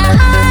Prada.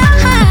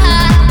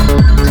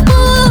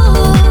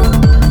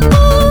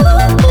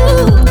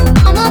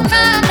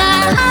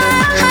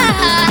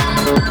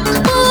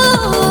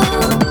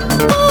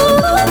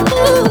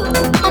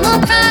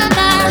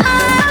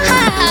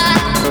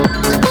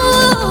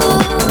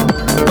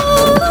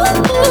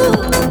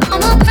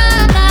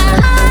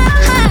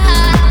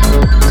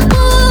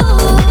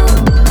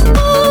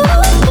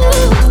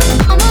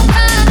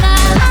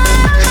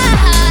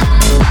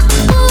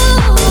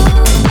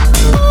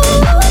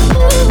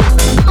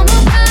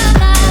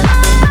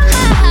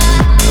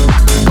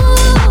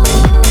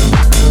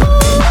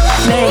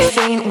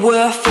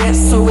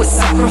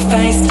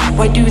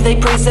 Why do they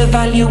praise the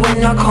value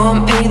when I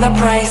can't pay the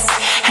price?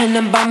 And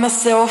I'm by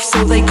myself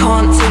so they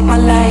can't take my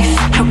life.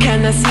 How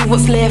can I see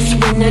what's left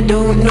when I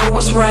don't know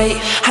what's right?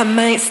 I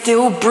might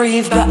still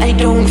breathe but I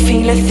don't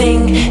feel a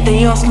thing.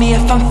 They ask me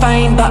if I'm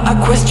fine but I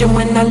question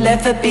when I'll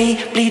ever be.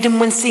 Bleeding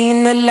when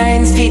seeing the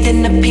lines,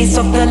 feeding a piece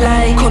of the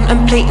lie.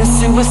 Contemplating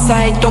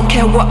suicide, don't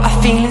care what I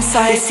feel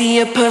inside. They see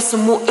a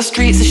person walk the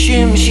streets,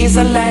 assume she's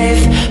alive.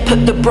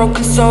 Put the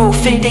broken soul,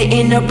 fade it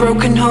in a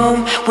broken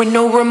home. With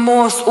no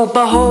remorse or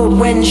behold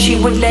when she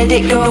would let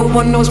it go. No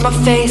one knows my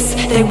face,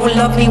 they will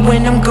love me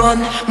when I'm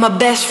gone. My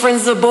best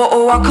friend's a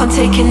bottle, I can't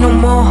take it no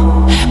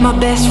more. My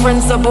best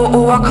friend's a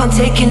bottle, I can't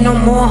take it no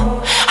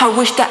more. I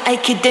wish that I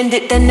could end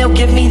it, then they'll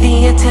give me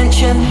the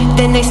attention.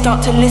 Then they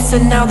start to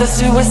listen, now the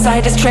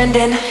suicide is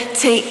trending.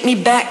 Take me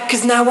back,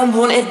 cause now I'm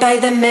haunted by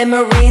the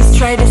memories.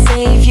 Try to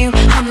save you,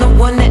 I'm the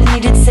one that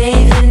needed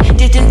saving.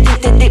 Didn't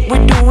think that it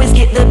would always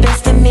get the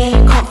best of me.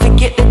 Can't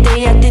forget the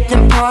day I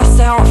didn't pass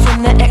out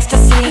from the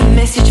ecstasy. A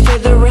message for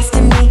the rest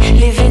of me,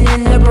 living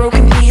in a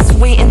broken piece,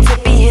 waiting to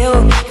be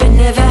healed, but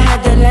never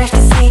had the life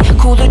to see.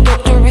 Call the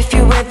doctor if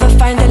you ever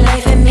find a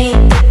life in me.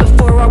 But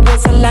before I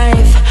was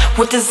alive,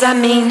 what does that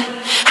mean?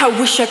 I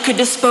wish I could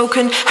have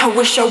spoken, I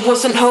wish I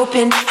wasn't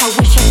hoping. I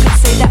wish I could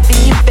say that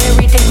being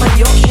buried ain't my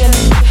option.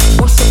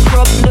 What's the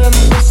problem?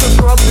 What's the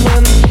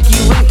problem?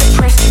 You ain't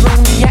depressed, you're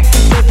only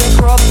acting for the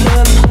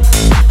problem.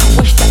 I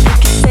wish that I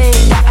could say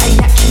that I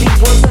actually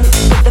wasn't,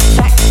 but the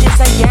fact is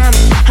I am,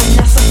 and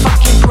that's a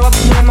fucking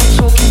problem. I'm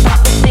talking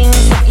about the things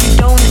that you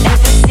don't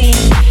ever see,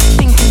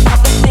 thinking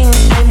about the things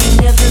I may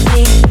never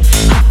be.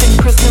 I've been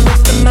prisoner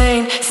of the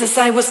mind since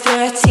I was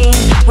 13.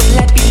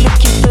 Will I be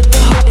looking for the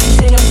hope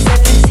until I'm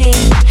 17?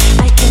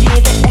 I can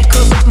hear the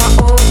echoes of my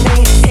old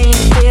days,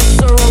 saying fear,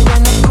 sorrow,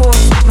 and of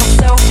course my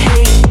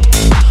self-hate.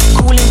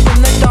 Calling from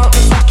the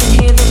darkness, I can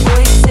hear the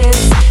voices,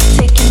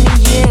 taking me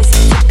years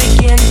to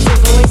begin to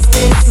voice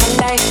this. My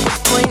life was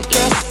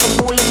pointless from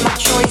all of my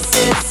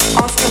choices,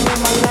 asking in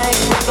my life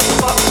what the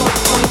fuck my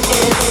point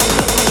is.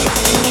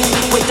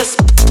 With the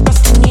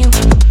trusting you,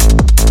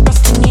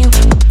 trusting you,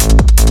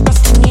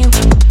 trusting you,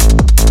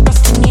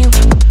 trusting you,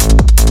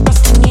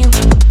 trusting you.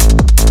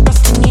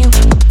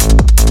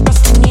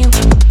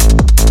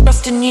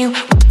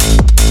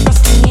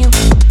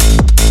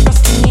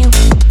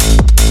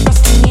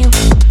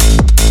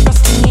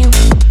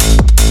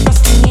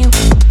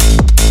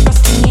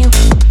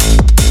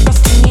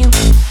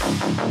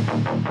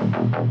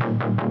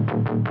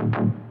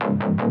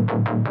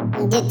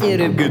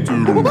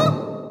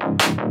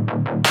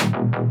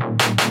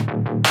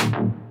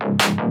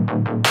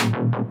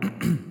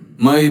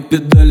 Мои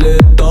педали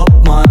топ,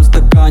 в моем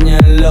стакане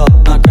лед.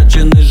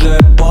 Накачанный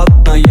живот,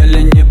 но я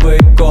ленивый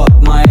кот.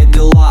 Мои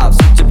дела,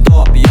 все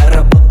тип-топ, я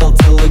работал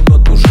целый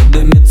год. Уже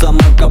дымится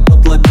мой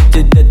капот,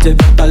 ловите, дети,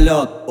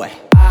 вертолет.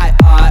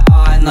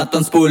 Ай-ай-ай, на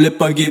танцполе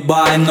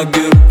погибай.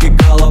 Ноги, руки,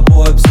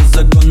 головой, все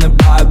загоны,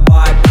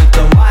 бай-бай.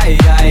 Давай,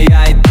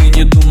 ай-яй, ты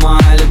не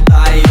думай,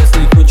 летай.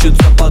 Если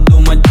хочется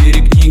подумать,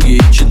 бери книги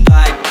и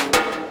читай.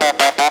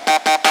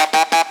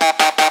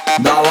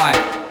 Давай,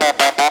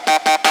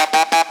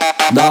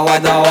 давай,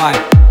 давай.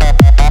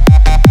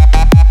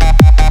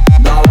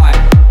 Давай,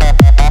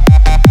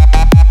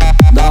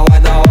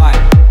 давай, давай.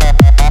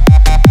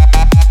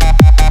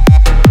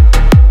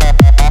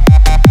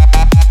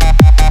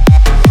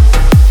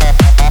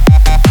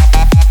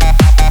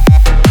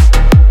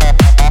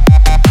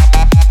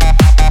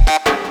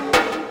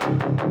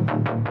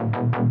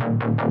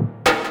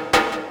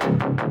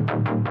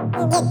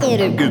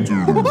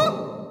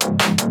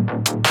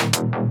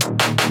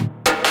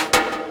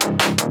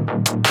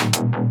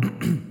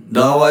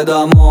 Давай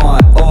домой,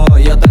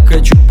 ой, я так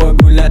хочу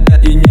погулять.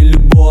 И не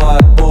любой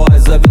бой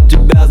зовет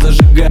тебя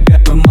зажигать.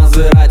 Мы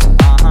Мазерати,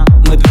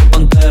 мы две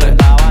пантеры,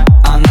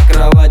 а на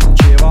кровати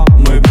чего?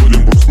 Мы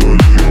будем просто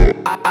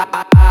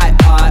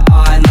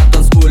ай-ай-ай, на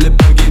танцполе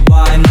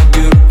погибай.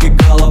 Ноги, руки,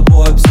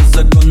 головой, все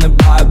загоны,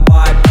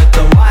 бай-бай.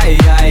 Давай,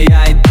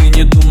 ай-яй, ты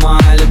не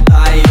думай,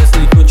 летай.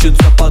 Если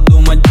хочется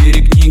подумать,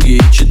 бери книги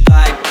и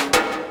читай.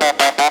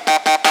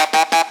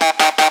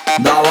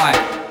 Давай,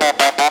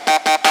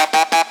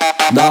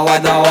 давай,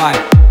 давай.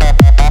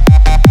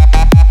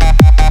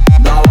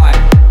 Давай,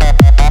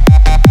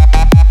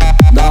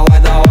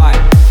 давай, давай. Давай, давай, давай, давай, давай.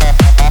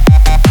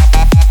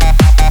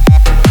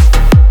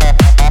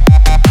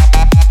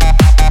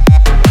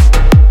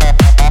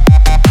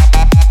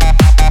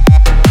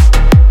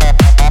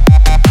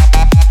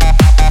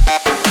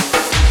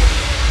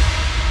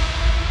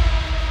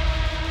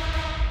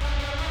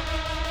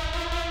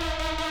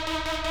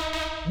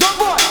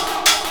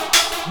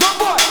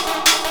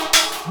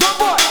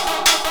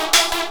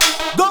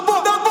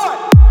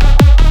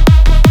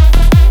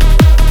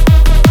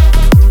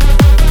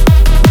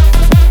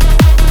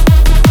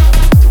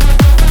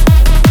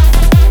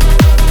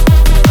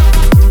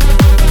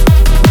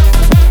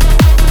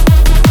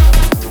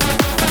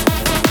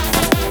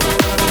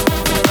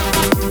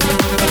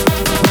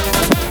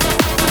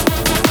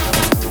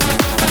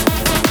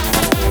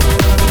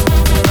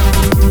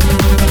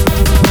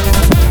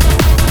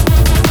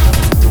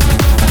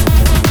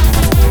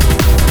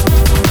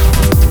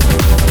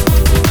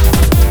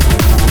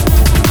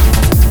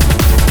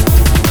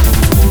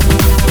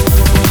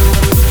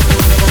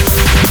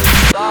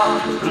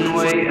 And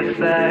wait a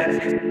sec.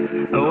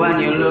 When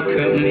you look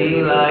at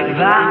me like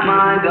that,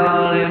 my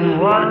darling,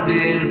 what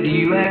did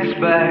you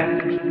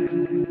expect?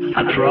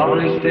 I'd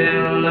probably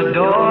still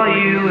adore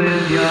you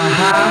with your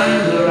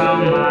hands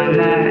around my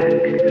neck,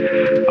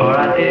 or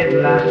I did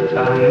last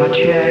time I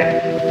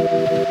checked.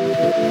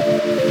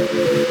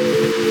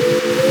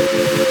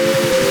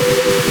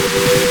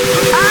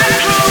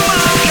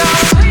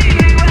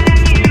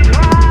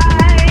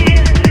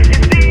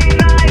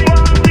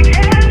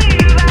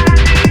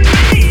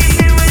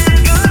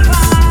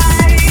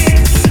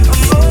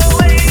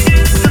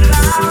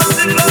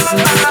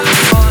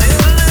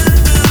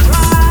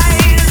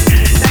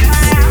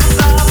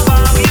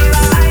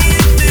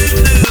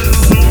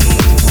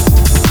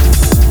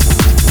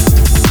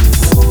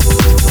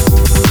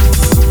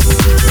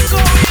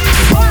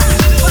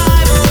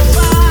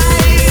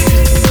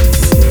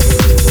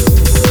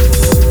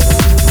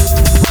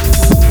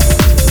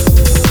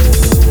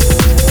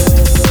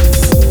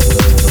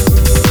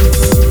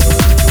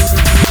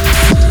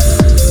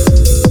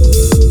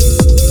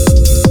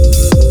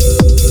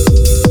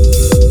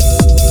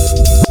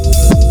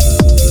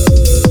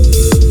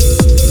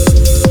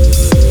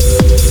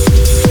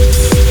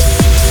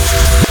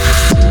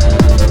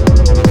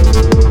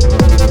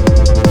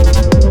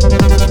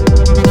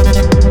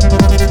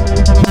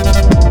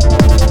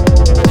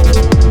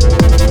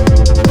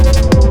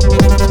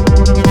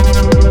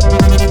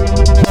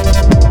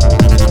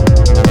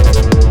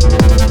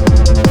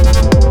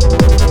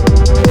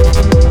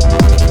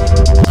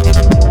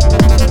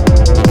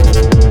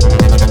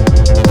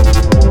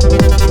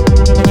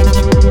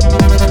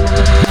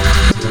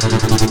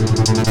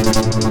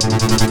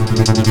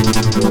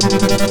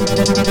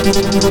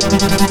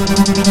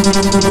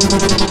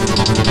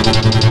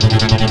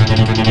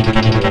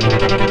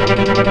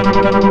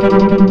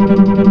 Thank you.